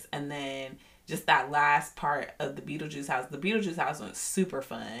got us. And then just that last part of the Beetlejuice house. The Beetlejuice house was super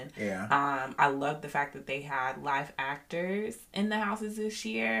fun. Yeah. I love the fact that they had live actors in the houses this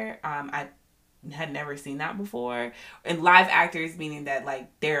year. I had never seen that before. And live actors meaning that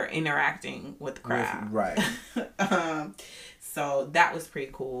like they're interacting with the crowd. Right. So that was pretty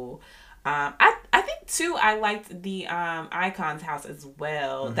cool. I think too, I liked the Icons house as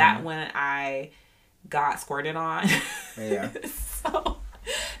well. That one I got squirted on. Yeah. So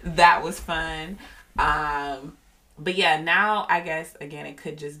that was fun. But yeah, now I guess again it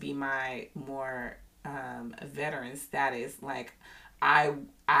could just be my more veteran status. Like I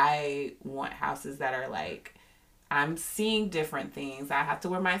want houses that are like, I'm seeing different things. I have to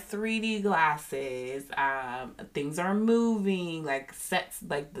wear my 3D glasses. Things are moving, like sets,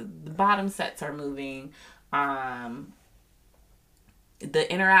 like the bottom sets are moving. More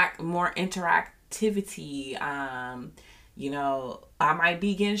interactivity. You know, I might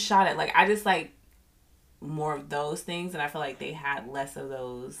be getting shot at. Like, I just like more of those things, and I feel like they had less of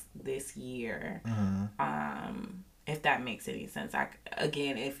those this year. And If that makes any sense.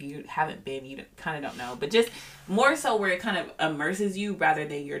 Again, if you haven't been, you kind of don't know. But just more so where it kind of immerses you rather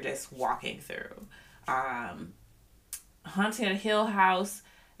than you're just walking through. Haunted Hill House,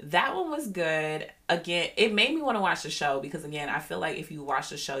 that one was good. Again, it made me want to watch the show because, again, I feel like if you watch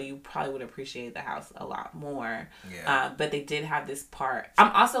the show, you probably would appreciate the house a lot more. Yeah. But they did have this part.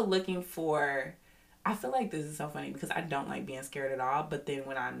 I'm also looking for... I feel like this is so funny because I don't like being scared at all. But then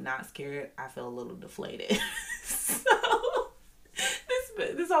when I'm not scared, I feel a little deflated. So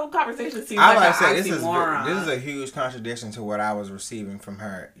this whole conversation seems like an oxymoron. This is a huge contradiction to what I was receiving from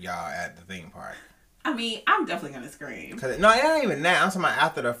her, y'all, at the theme park. I mean, I'm definitely gonna scream. No, it ain't even that. I'm talking about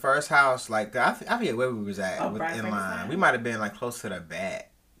after the first house. Like, I forget where we was at in line. We might have been like close to the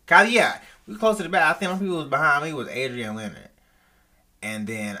back. Yeah, we were close to the back. I think the people was behind me was Adrian Leonard, and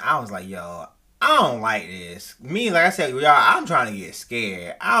then I was like, yo, I don't like this. Me, like I said, y'all, I'm trying to get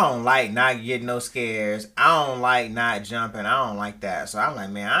scared. I don't like not getting no scares. I don't like not jumping. I don't like that. So I'm like,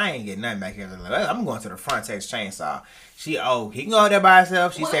 man, I ain't getting nothing back here. I'm going to the front, Texas Chainsaw. He can go out there by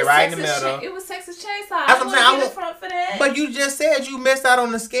himself. She stay right in the middle. It was Texas Chainsaw. That's what I'm saying. I went front for that. But you just said you missed out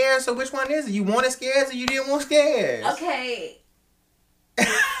on the scares. So which one is it? You wanted scares or you didn't want scares? Okay.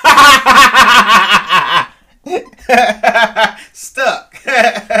 Stuck.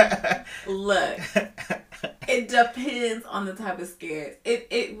 Look, it depends on the type of scares.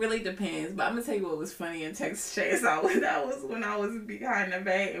 It really depends. But I'm gonna tell you what was funny in Texas Chainsaw when I was behind the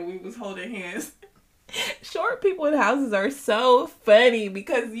back and we was holding hands. Short people in houses are so funny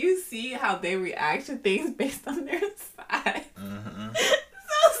because you see how they react to things based on their size. Mm-hmm.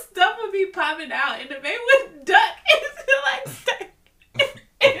 So stuff would be popping out and they would duck and like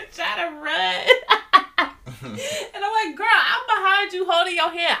and try to run. And I'm like, girl, I'm behind you holding your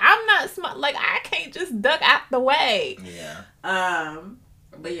hand. I'm not smart. Like, I can't just duck out the way. Yeah.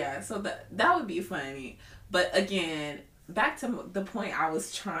 But yeah, so that would be funny. But again, back to the point I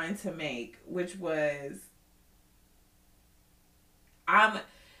was trying to make, which was I'm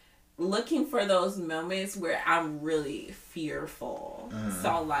looking for those moments where I'm really fearful. Mm.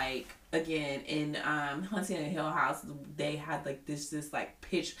 So like, again, in Haunted Hill House, they had like this like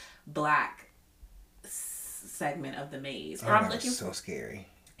pitch black segment of the maze. Or I'm looking so scary.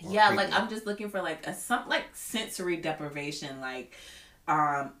 Yeah, creepy. Like I'm just looking for like some like sensory deprivation, like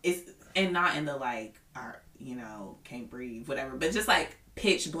it's and not in the like can't breathe, whatever, but just like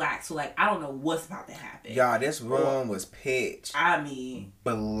pitch black. So like I don't know what's about to happen. Y'all, this room was pitch. I mean,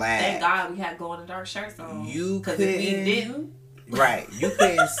 black. Thank God we had glow in the dark shirts on. Because if we didn't, right, you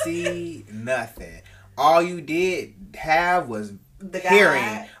couldn't see nothing. All you did have was the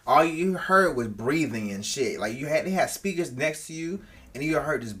hearing. All you heard was breathing and shit. Like they had speakers next to you, and you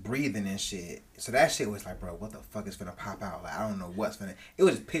heard just breathing and shit. So that shit was like, bro, what the fuck is gonna pop out? Like I don't know what's gonna. It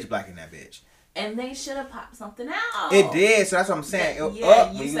was pitch black in that bitch. And they should have popped something out. It did, so that's what I'm saying.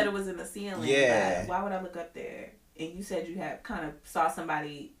 You said it was in the ceiling. Yeah. Why would I look up there? And you said you had kind of saw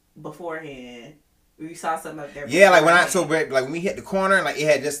somebody beforehand. You saw something up there. Yeah, like when we hit the corner, like it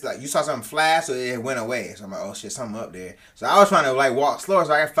had just like you saw something flash, so it went away. So I'm like, oh shit, something up there. So I was trying to like walk slower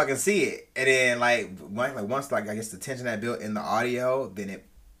so I could fucking see it. And then once I guess the tension that built in the audio, then it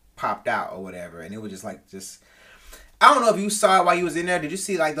popped out or whatever, and it was just I don't know if you saw it while you was in there. Did you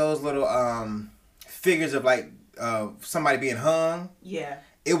see like those little figures of like somebody being hung? Yeah.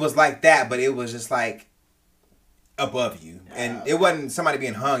 It was like that, but it was just like above you. And it wasn't somebody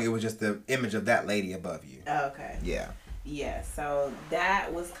being hung. It was just the image of that lady above you. Oh, okay. Yeah. Yeah, so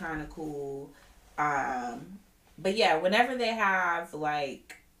that was kind of cool. But yeah, whenever they have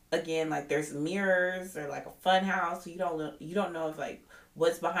like, again, like there's mirrors or like a fun house, you don't know if like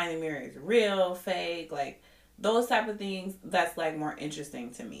what's behind the mirror is real, fake, like those type of things, that's like more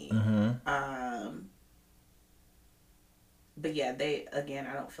interesting to me. Mm-hmm. But yeah,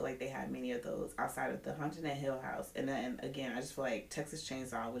 I don't feel like they had many of those outside of the Haunted Hill House. And then again, I just feel like Texas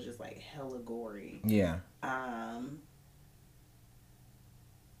Chainsaw was just like hella gory. Yeah. I'm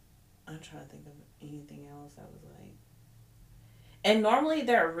trying to think of anything else I was like. And normally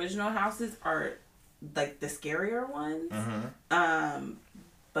their original houses are like the scarier ones. Mm-hmm.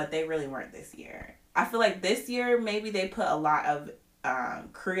 But they really weren't this year. I feel like this year maybe they put a lot of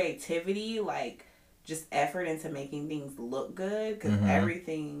creativity, like just effort into making things look good, because mm-hmm.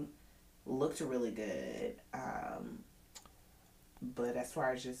 everything looked really good. But as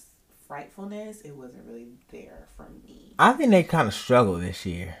far as just frightfulness, it wasn't really there for me. I think they kind of struggled this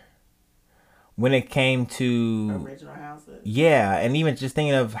year when it came to original houses. Yeah, and even just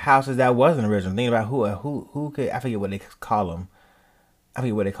thinking of houses that wasn't original. Thinking about who could, I forget what they call them. I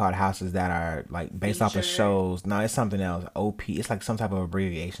forget what they call houses that are like based off of shows. No, it's something else. OP. It's like some type of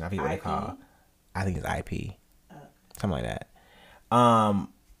abbreviation. I forget what they call. I think it's IP. something like that.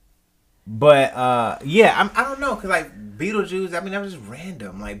 But yeah, I don't know, cause like Beetlejuice, I mean that was just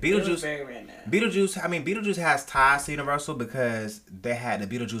random. Like Beetlejuice, It was very random. Beetlejuice has ties to Universal because they had the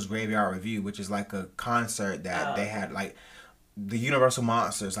Beetlejuice Graveyard Review, which is like a concert that they had like the Universal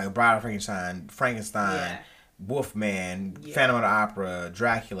monsters like Bride of Frankenstein, Wolfman, Phantom of the Opera,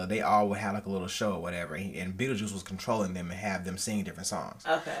 Dracula. They all would have like a little show or whatever, and Beetlejuice was controlling them and have them sing different songs.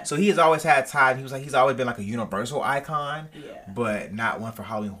 Okay. So he has always had ties. He's always been like a Universal icon, but not one for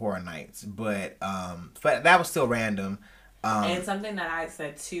Halloween Horror Nights. But that was still random. And something that I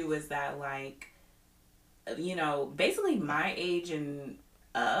said too is that like, you know, basically my age and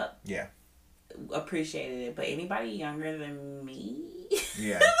up, appreciated it, but anybody younger than me,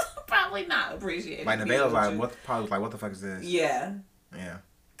 probably not appreciated. Like Nevaeh's like, what the fuck is this? Yeah.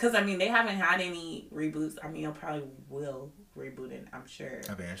 Because I mean, they haven't had any reboots. I mean, they'll probably will reboot it. I'm sure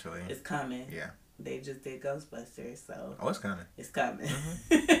eventually it's coming. Yeah. They just did Ghostbusters, so it's coming. It's coming.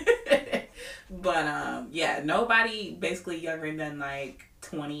 But nobody basically younger than like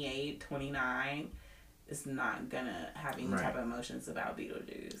 28, 29 is not gonna have any type of emotions about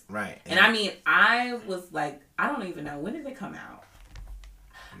Beetlejuice. Right. And I mean, I was like, I don't even know, when did it come out?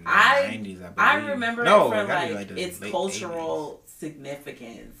 90s, I remember it for like its cultural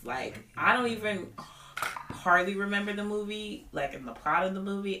significance. Like, I don't even hardly remember the movie, like in the plot of the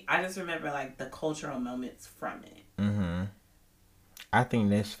movie. I just remember like the cultural moments from it. I think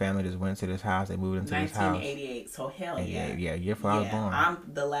this family just went to this house. They moved into this house. 1988. So hell yeah. Yeah, year before I was born. I'm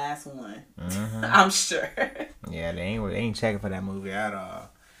the last one. I'm sure. Yeah, they ain't checking for that movie at all.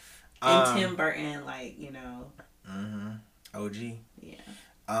 And Tim Burton, like, you know. OG.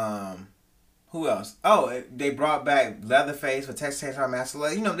 Yeah. Who else? Oh, they brought back Leatherface for Texas Chainsaw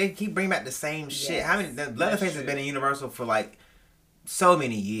Massacre. You know, they keep bringing back the same shit. How many? Leatherface has been in Universal for like so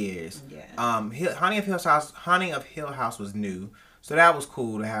many years. Yeah. Haunting of Hill House was new, so that was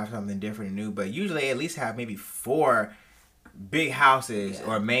cool to have something different and new. But usually, they at least have maybe 4 big houses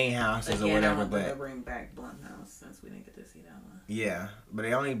or main houses or whatever. But to bring back Blumhouse since we didn't get to see that one. Yeah, but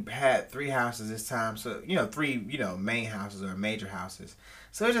they only had 3 houses this time. So 3 main houses or major houses.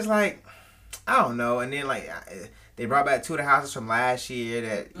 So it's just like, I don't know. And then like they brought back 2 of the houses from last year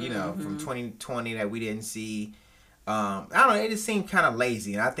that from 2020 that we didn't see. I don't know. It just seemed kind of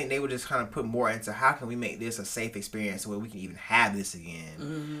lazy, and I think they would just kind of put more into how can we make this a safe experience where we can even have this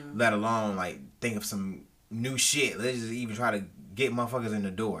again, let alone like think of some new shit. Let's just even try to get motherfuckers in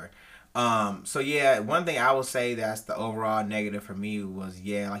the door. So yeah, one thing I will say that's the overall negative for me was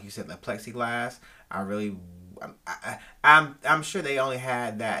like you said, the plexiglass. I'm sure they only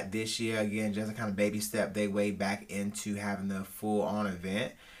had that this year again, just a kind of baby step they way back into having the full on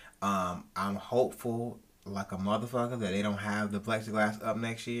event. I'm hopeful like a motherfucker that they don't have the plexiglass up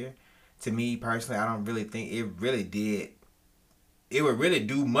next year. To me personally, I don't really think it really did. It would really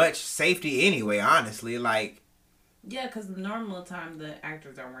do much safety anyway. Honestly, like. Yeah, because the normal time the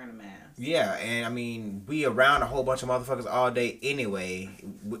actors are wearing a mask. Yeah, and I mean, we around a whole bunch of motherfuckers all day anyway,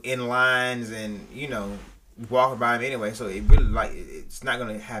 in lines and walking by them anyway. So it really it's not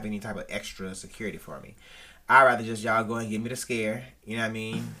gonna have any type of extra security for me. I'd rather just y'all go and give me the scare. You know what I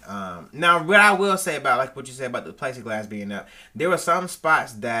mean? Now, what I will say about like what you said about the plexiglass being up, there were some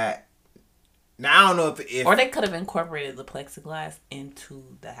spots that. Now I don't know if or they could have incorporated the plexiglass into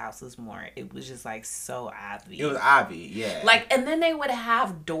the houses more. It was just like so obvious. It was obvious, yeah. Like, and then they would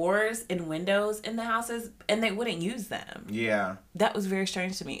have doors and windows in the houses, and they wouldn't use them. Yeah, that was very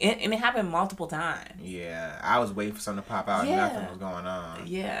strange to me, and it happened multiple times. Yeah, I was waiting for something to pop out, and nothing was going on.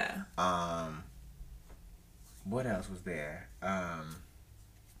 Yeah. What else was there? I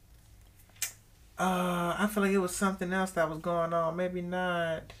feel like it was something else that was going on. Maybe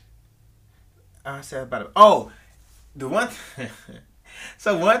not. I said about it. Oh, the one.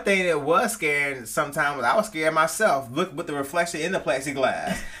 So one thing that was scaring sometimes was I was scared myself. Look with the reflection in the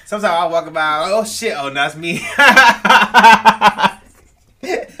plexiglass. Sometimes I walk about, oh shit, oh that's me.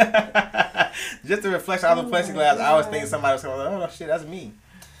 Just the reflection on the plexiglass, I was thinking somebody was going, oh shit, that's me.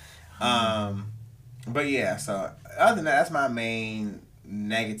 But yeah, so other than that, that's my main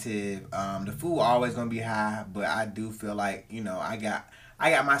negative. The food always gonna be high, but I do feel like I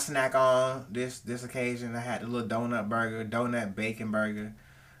got my snack on this occasion. I had the little donut bacon burger,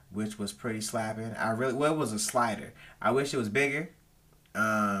 which was pretty slapping. It was a slider. I wish it was bigger.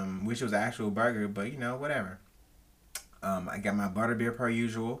 Wish it was an actual burger, but whatever. I got my butterbeer per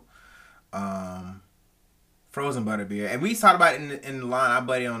usual. Frozen butterbeer. And we talked about it in the line. I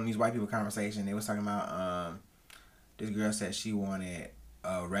buddy on these white people conversation. They was talking about this girl said she wanted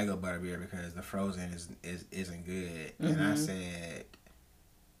a regular butterbeer because the frozen isn't good. And I said,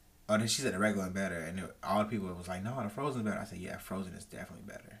 Oh, then she said the regular one better, and all the people was like, no, the frozen better. I said, yeah, frozen is definitely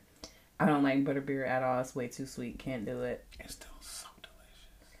better. I don't like butterbeer at all. It's way too sweet. Can't do it. It's still so delicious.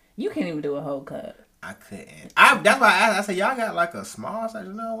 You can't even do a whole cup. I couldn't. That's why I asked. I said, y'all got like a small size?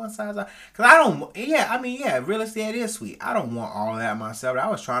 No, one size. Cause I don't. Yeah, I mean, yeah, realistically, it is sweet. I don't want all of that myself. I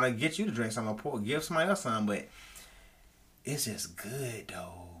was trying to get you to drink some, or give somebody else some, but it's just good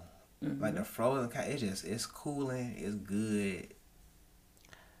though. Mm-hmm. Like the frozen kind, it's cooling. It's good.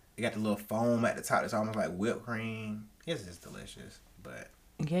 You got the little foam at the top. It's almost like whipped cream. It's just delicious. But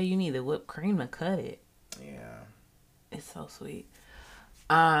yeah, you need the whipped cream to cut it. Yeah, it's so sweet.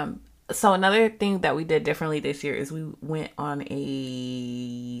 So another thing that we did differently this year is we went on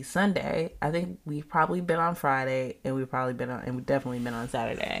a Sunday. I think we've probably been on Friday, and we've definitely been on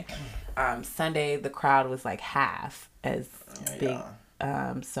Saturday. Sunday, the crowd was like half as big.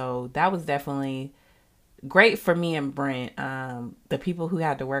 So that was definitely great for me and Brent. The people who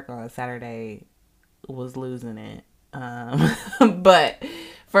had to work on Saturday was losing it. But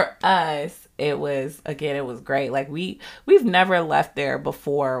for us, it was great. Like we've never left there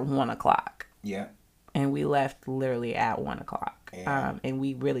before 1:00. Yeah. And we left literally at 1:00. Yeah. And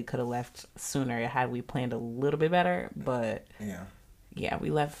we really could have left sooner had we planned a little bit better. But yeah, we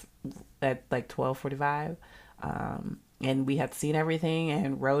left at like 12:45. And we had seen everything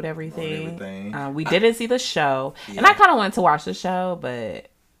and rode everything. We didn't see the show. Yeah. And I kind of wanted to watch the show, but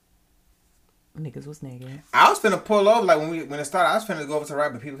niggas was niggas. I was finna pull over, like when it started, I was finna go over to the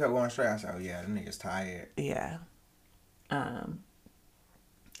right, but people kept going straight. I said, oh yeah, them niggas tired. Yeah. And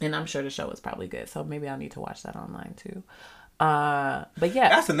I'm sure the show was probably good, so maybe I'll need to watch that online too. But yeah.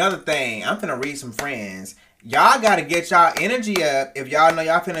 That's another thing. I'm finna read some friends. Y'all gotta get y'all energy up if y'all know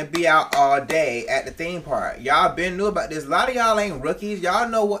y'all finna be out all day at the theme park. Y'all been new about this. A lot of y'all ain't rookies. Y'all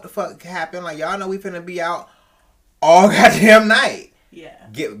know what the fuck happened. Like, y'all know we finna be out all goddamn night. Yeah.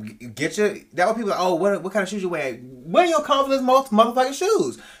 Get your. That what people like, oh, what kind of shoes you wear? Wear your confidence motherfucking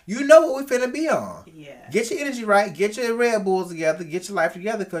shoes. You know what we finna be on. Yeah. Get your energy right. Get your Red Bulls together. Get your life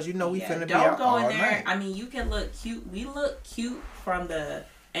together, because you know we finna be out all night. Don't go in there. I mean, you can look cute. We look cute from the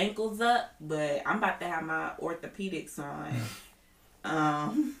ankles up, but I'm about to have my orthopedics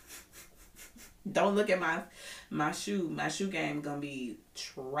on. Don't look at my shoe. My shoe game gonna be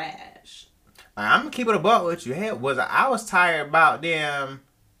trash. I'm gonna keep it a buck with you. Hell, I was tired about them.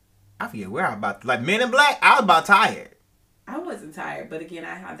 I forget where I about, like Men in Black. I was about tired. I wasn't tired, but again,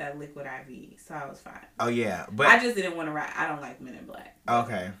 I had that liquid IV, so I was fine. Oh yeah, but I just didn't want to ride. I don't like Men in Black.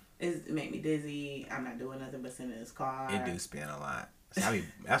 Okay. It made me dizzy. I'm not doing nothing but sitting in this car. It do spin a lot. So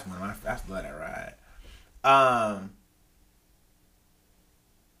that's one of my. That's love that ride.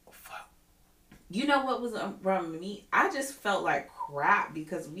 Fuck. You know what was wrong with me? I just felt like crap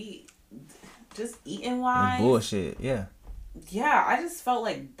because we just eating wise. Bullshit. Yeah. Yeah, I just felt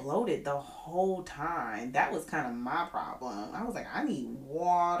like bloated the whole time. That was kind of my problem. I was like, I need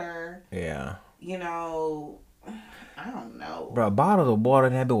water. Yeah. You know, I don't know. Bro, bottles of water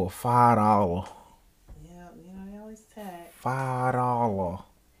in that bill was $5. Yeah, you know, they always tag. $5.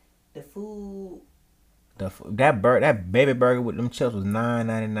 The food. That baby burger with them chips was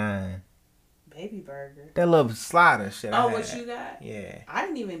 $9.99. Baby burger. That little slider shit. Oh, what you got? Yeah. I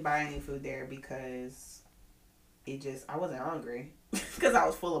didn't even buy any food there because I wasn't hungry because I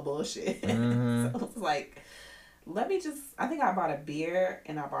was full of bullshit. Mm-hmm. So it was like, I think I bought a beer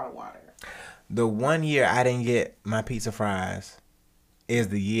and I bought a water. The one year I didn't get my pizza fries is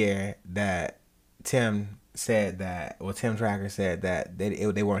the year that Tim Tracker said that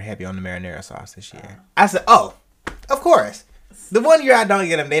they weren't happy on the marinara sauce this year. I said, oh, of course. The one year I don't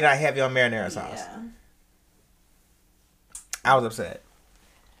get them, they not happy on marinara sauce. Yeah. I was upset.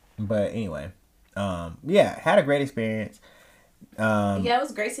 But anyway, had a great experience. It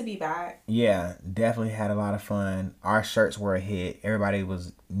was great to be back. Yeah, definitely had a lot of fun. Our shirts were a hit. Everybody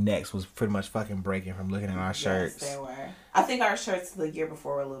was pretty much fucking breaking from looking at our shirts. Yes, they were. I think our shirts the year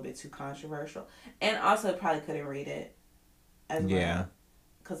before were a little bit too controversial. And also probably couldn't read it as well.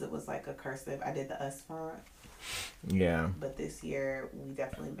 Because it was like a cursive. I did the US font. Yeah. But this year, we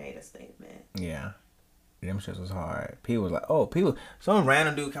definitely made a statement. Yeah. Them shirts was hard. People was like, some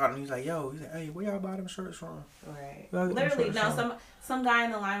random dude called me. He's like, hey, where y'all buy them shirts from? Right. Literally, no, some guy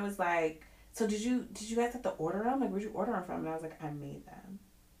in the line was like, so did you guys have to order them? Like, where'd you order them from? And I was like, I made them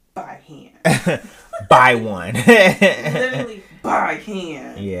by hand. By one. Literally by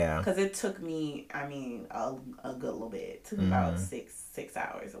hand. Yeah. Because it took me, a good little bit. It took me about 6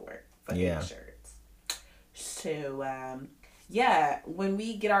 hours of work for these shirts. So, when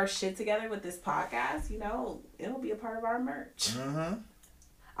we get our shit together with this podcast, it'll be a part of our merch. Mm-hmm.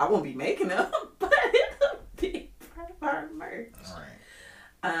 I won't be making them, but it'll be part of our merch. All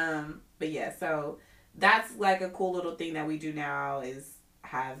But yeah, so that's like a cool little thing that we do now is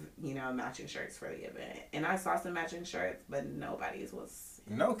have, matching shirts for the event. And I saw some matching shirts, but nobody's was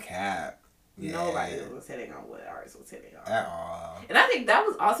No cap. Yeah. Nobody was hitting on what ours was hitting on at all. And I think that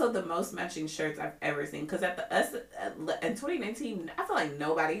was also the most matching shirts I've ever seen. Because in 2019, I feel like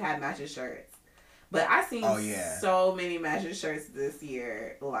nobody had matching shirts. But I seen so many matching shirts this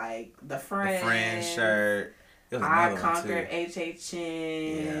year, like the Friends shirt. I Conquered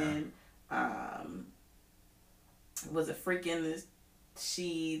HHN. Yeah. Was it freaking the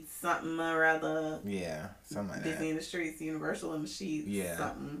Sheets, something or other? Yeah, something like Disney that. in the Streets, Universal in the Sheets. Yeah,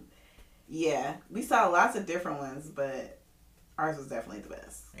 something. Yeah, we saw lots of different ones, but ours was definitely the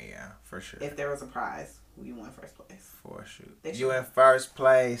best. Yeah, for sure. If there was a prize, we won first place. For sure. You in first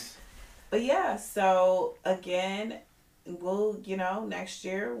place. But yeah, so again, we'll, next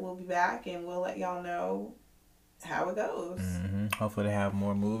year we'll be back and we'll let y'all know how it goes. Mm-hmm. Hopefully they have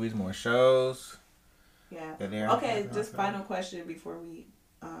more movies, more shows. Yeah. Okay, just final question before we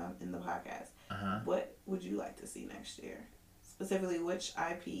end the podcast. Uh-huh. What would you like to see next year? Specifically, which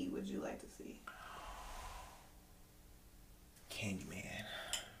IP would you like to see? Candyman.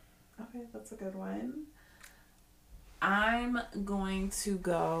 Okay, that's a good one. I'm going to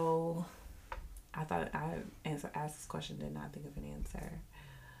go... I thought I asked this question, did not think of an answer.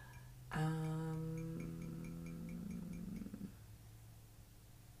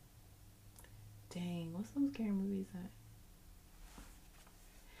 Dang, what's some scary movies that...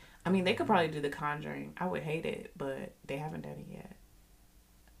 I mean, they could probably do The Conjuring. I would hate it, but they haven't done it yet.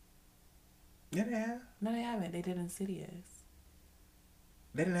 Yeah, they have. No, they haven't. They did Insidious.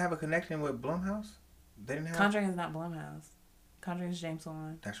 They didn't have a connection with Blumhouse? They didn't have... Conjuring is not Blumhouse. Conjuring is James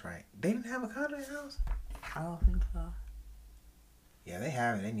Wan. That's right. They didn't have a Conjuring house? I don't think so. Yeah, they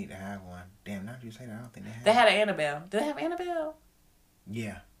have it. They need to have one. Damn, now that you say that, I don't think they have They had an Annabelle. Did they have Annabelle?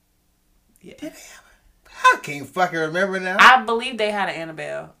 Yeah. Yeah. Did they have it? I can't fucking remember now. I believe they had an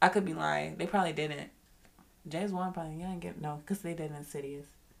Annabelle. I could be lying. They probably didn't. James Wan probably didn't get... No, because they did Insidious.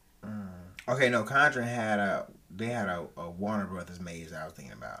 Okay, no, Conjuring had a Warner Brothers maze I was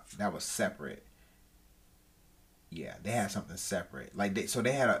thinking about. That was separate. Yeah, they had something separate. Like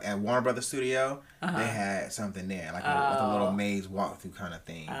they had at Warner Brothers studio, they had something there, like a little maze walkthrough kind of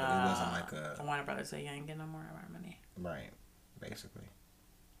thing. But it wasn't like a Warner Brothers said, "You ain't getting no more of our money." Right, basically.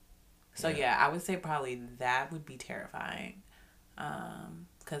 So yeah, I would say probably that would be terrifying,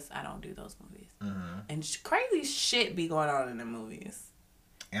 because I don't do those movies, and crazy shit be going on in the movies.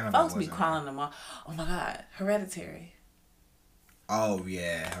 Folks be calling them all. Oh my God, Hereditary. Oh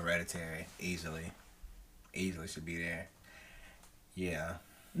yeah, Hereditary, easily should be there. Yeah.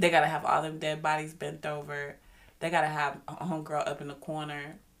 They gotta have all them dead bodies bent over. They gotta have a homegirl up in the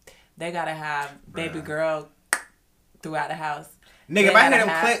corner. They gotta have baby girl throughout the house. Nigga, if I hear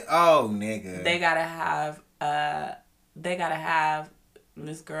them click, oh nigga. They gotta have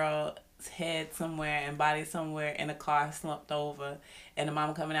Miss Girl's head somewhere and body somewhere in a car slumped over and the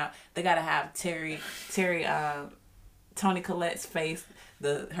mama coming out. They gotta have Toni Collette's face,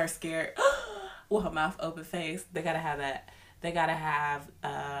 her scared with her mouth open face. They gotta have that. They gotta have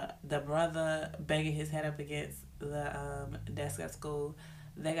the brother banging his head up against the desk at school.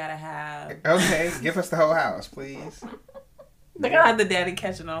 They gotta have... Okay, give us the whole house, please. They gotta have the daddy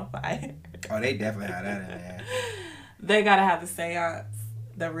catching on fire. Oh, they definitely have that in there. They gotta have the seance,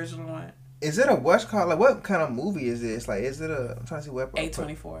 the original one. Is it a what's called? Like, what kind of movie is this? Like, is it a... I'm trying to see what...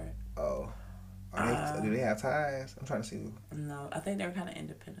 A24. Oh. Do they have ties? I'm trying to see. No, I think they're kind of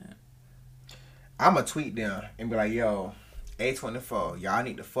independent. I'm going to tweet them and be like, yo, A24, y'all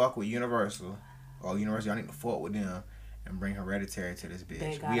need to fuck with Universal. Or Universal, y'all need to fuck with them and bring Hereditary to this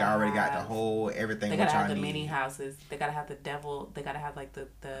bitch. We already got the whole everything. They gotta have the mini houses. They gotta have the devil. They gotta have like the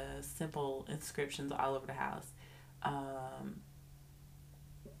simple inscriptions all over the house.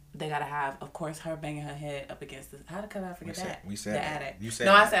 They gotta have, of course, her banging her head up against this. How could I forget that? We said the that. attic. You said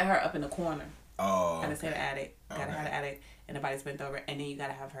no, that. I said her up in the corner. Oh. I didn't say the attic. Gotta have the attic, and the body's bent over, and then you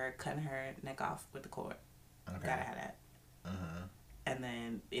gotta have her cutting her neck off with the cord. Okay. Gotta have that. And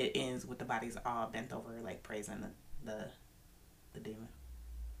then it ends with the bodies all bent over, like praising the demon.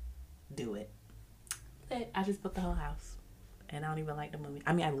 Do it. I just put the whole house, and I don't even like the movie.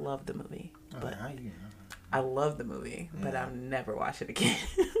 I mean, I love the movie, but how you know? I love the movie, but I'll never watch it again.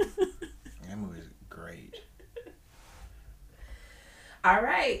 That movie's great. All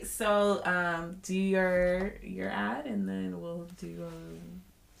right, so do your ad, and then we'll do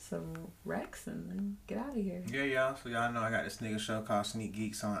some Rex, and then get out of here. Yeah, y'all. So y'all know I got this sneaker show called Sneak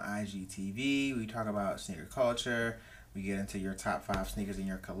Geeks on IGTV. We talk about sneaker culture. We get into your top 5 sneakers in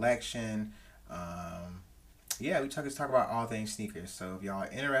your collection. yeah, we talk about all things sneakers. So if y'all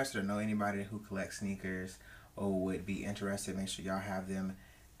are interested or know anybody who collects sneakers or would be interested, make sure y'all have them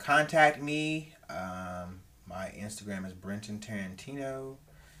contact me. My Instagram is Brenton Tarantino.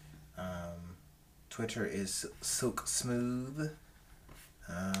 Twitter is Silk Smooth.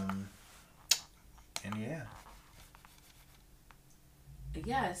 And yeah.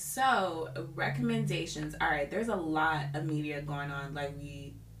 Yeah, so recommendations. All right, there's a lot of media going on, like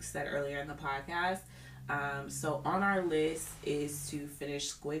we said earlier in the podcast. So on our list is to finish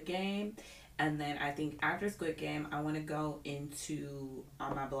Squid Game. And then I think after Squid Game, I want to go into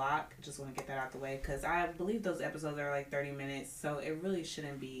On My Block. Just want to get that out the way because I believe those episodes are like 30 minutes. So it really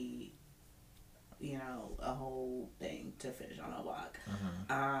shouldn't be, a whole thing to finish On My Block.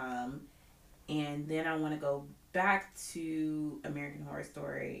 Mm-hmm. And then I want to go back to American Horror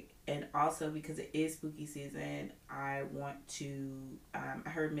Story. And also because it is spooky season, I want to... I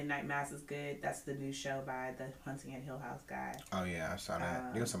heard Midnight Mass is good. That's the new show by the Hunting at Hill House guy. Oh, yeah. I saw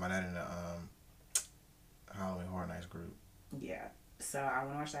that. They were talking about that in the Halloween Horror Nights group. Yeah. So I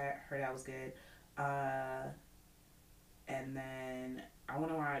want to watch that. Heard that was good. And then I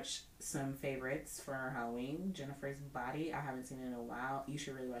want to watch some favorites for Halloween. Jennifer's Body. I haven't seen it in a while. You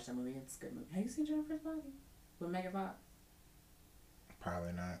should really watch that movie. It's a good movie. Have you seen Jennifer's Body? With Megan Fox?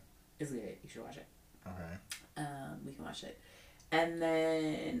 Probably not. It's good. You should watch it. Okay. We can watch it. And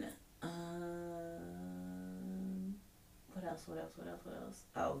then, what else?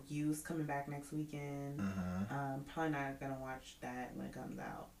 Oh, You's coming back next weekend. Mm-hmm. Probably not gonna watch that when it comes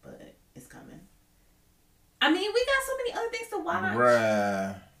out, but it's coming. I mean, we got so many other things to watch.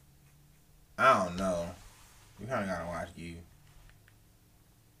 Bruh. I don't know. You kind of gotta watch You.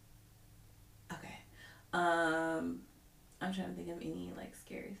 Okay. I'm trying to think of any,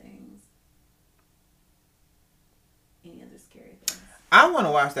 scary things. Any other scary things? I want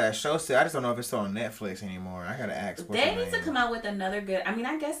to watch that show still. I just don't know if it's still on Netflix anymore. I gotta ask. They need to come out with another good... I mean,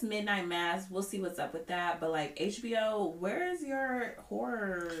 I guess Midnight Mass, we'll see what's up with that. But, HBO, where's your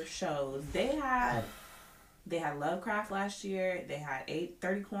horror shows? They had Lovecraft last year. They had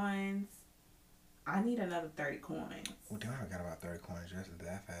 30 coins. I need another 30 coins. Oh, damn, I forgot about 30 coins just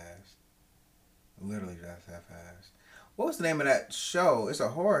that fast. Literally just that fast. What was the name of that show? It's a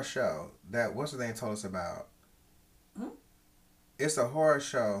horror show that what's the name told us about? It's a horror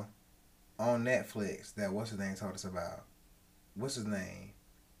show on Netflix that what's his name told us about. What's his name?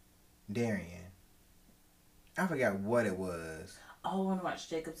 Darian. I forgot what it was. Oh, I want to watch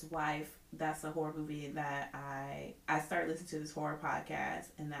Jacob's Wife. That's a horror movie that I started listening to this horror podcast,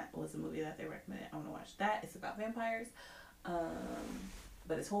 and that was a movie that they recommended. I want to watch that. It's about vampires,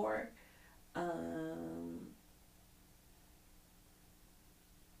 but it's horror.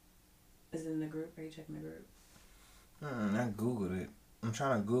 Is it in the group? Are you checking the group? I Googled it. I'm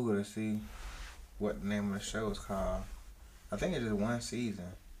trying to Google to see what the name of the show is called. I think it's just one season.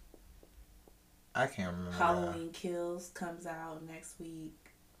 I can't remember. Halloween Kills comes out next week.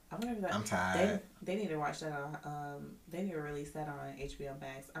 I wonder if that. I'm tired. They need to watch that on. They need to release that on HBO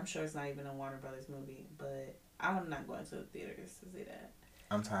Max. I'm sure it's not even a Warner Brothers movie, but I'm not going to the theaters to see that.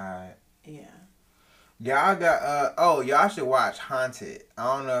 I'm tired. Yeah. Y'all got y'all should watch Haunted.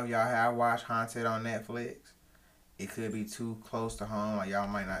 I don't know if y'all have watched Haunted on Netflix. It could be too close to home. Like y'all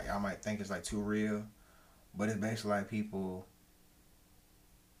might think it's too real. But it's basically people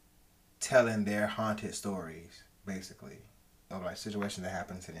telling their haunted stories, basically. Of situations that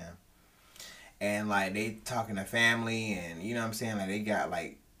happen to them. And they talking to family and you know what I'm saying? They got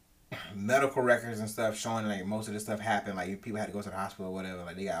medical records and stuff showing most of this stuff happened. People had to go to the hospital or whatever.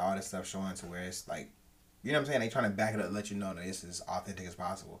 They got all this stuff showing to where it's you know what I'm saying? They trying to back it up and let you know that this is authentic as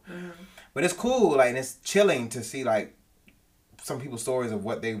possible. Mm-hmm. But it's cool, and it's chilling to see some people's stories of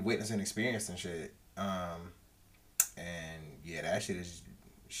what they witnessed and experienced and shit. And yeah, that shit is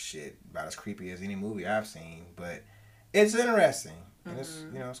about as creepy as any movie I've seen. But it's interesting. And it's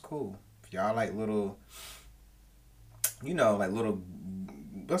it's cool. If y'all little little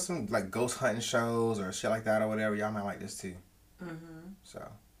what's some ghost hunting shows or shit like that or whatever, y'all might like this too. Mm-hmm. So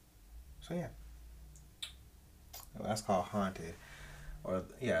yeah. Well, that's called Haunted.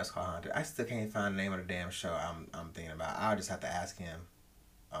 It's called Haunted. I still can't find the name of the damn show I'm thinking about. I'll just have to ask him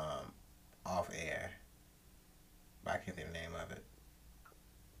off air. But I can't think of the name of it.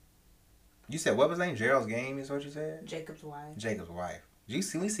 You said what was his name? Gerald's Game is what you said? Jacob's Wife. Jacob's Wife. We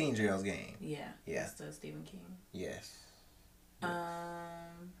seen Gerald's Game. Yeah. Yeah. It's the Stephen King. Yes. I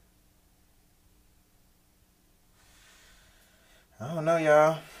don't know,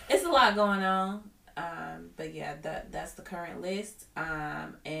 y'all. It's a lot going on. But yeah, that's the current list.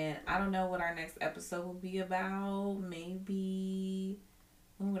 And I don't know what our next episode will be about. Maybe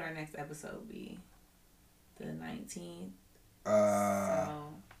when would our next episode be? the 19th. I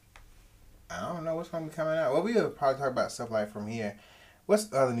don't know what's gonna be coming out. Well, we'll probably talk about stuff like from here. What's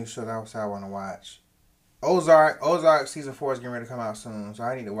the other new shows I want to watch? Ozark season 4 is getting ready to come out soon, so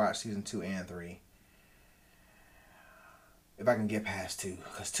I need to watch season 2 and 3 if I can get past 2,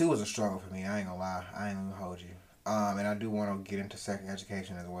 because 2 was a struggle for me. I ain't gonna lie. I ain't gonna hold you. And I do want to get into second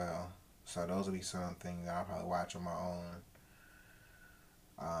education as well. So those will be some things that I'll probably watch on my own.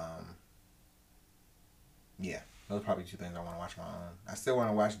 Yeah. Those are probably 2 things I want to watch on my own. I still want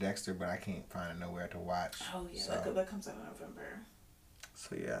to watch Dexter, but I can't find nowhere to watch. Oh, yeah. So, that comes out in November.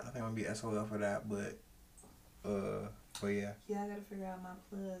 So, yeah. I think I'm going to be SOL for that, but yeah. Yeah, I got to figure out my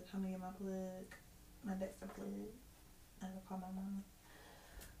plug. How to get my plug. My Dexter plug. I got to call my mama.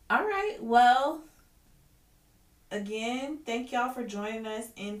 All right. Well, again, thank y'all for joining us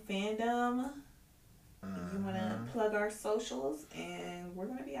in Fandom. You want to plug our socials, and we're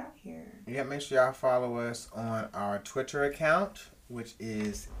going to be out here. Yeah, make sure y'all follow us on our Twitter account, which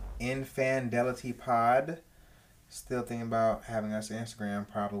is InFANdelity Pod. Still thinking about having us Instagram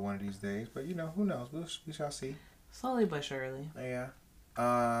probably one of these days, but who knows? We shall see. Slowly but surely. Yeah.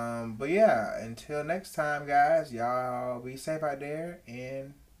 But yeah, until next time, guys, y'all be safe out there,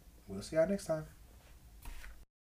 and we'll see y'all next time.